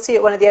 hopefully we'll see you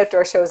at one of the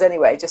outdoor shows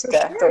anyway. Just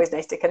it's always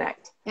nice to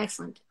connect.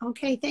 Excellent.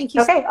 Okay, thank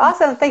you. Okay,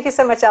 awesome. Thank you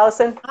so much,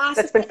 Allison. Awesome.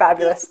 That's been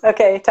fabulous.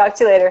 Okay, talk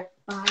to you later.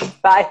 Bye.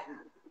 Bye.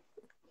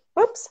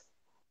 Whoops.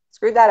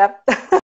 Screwed that up.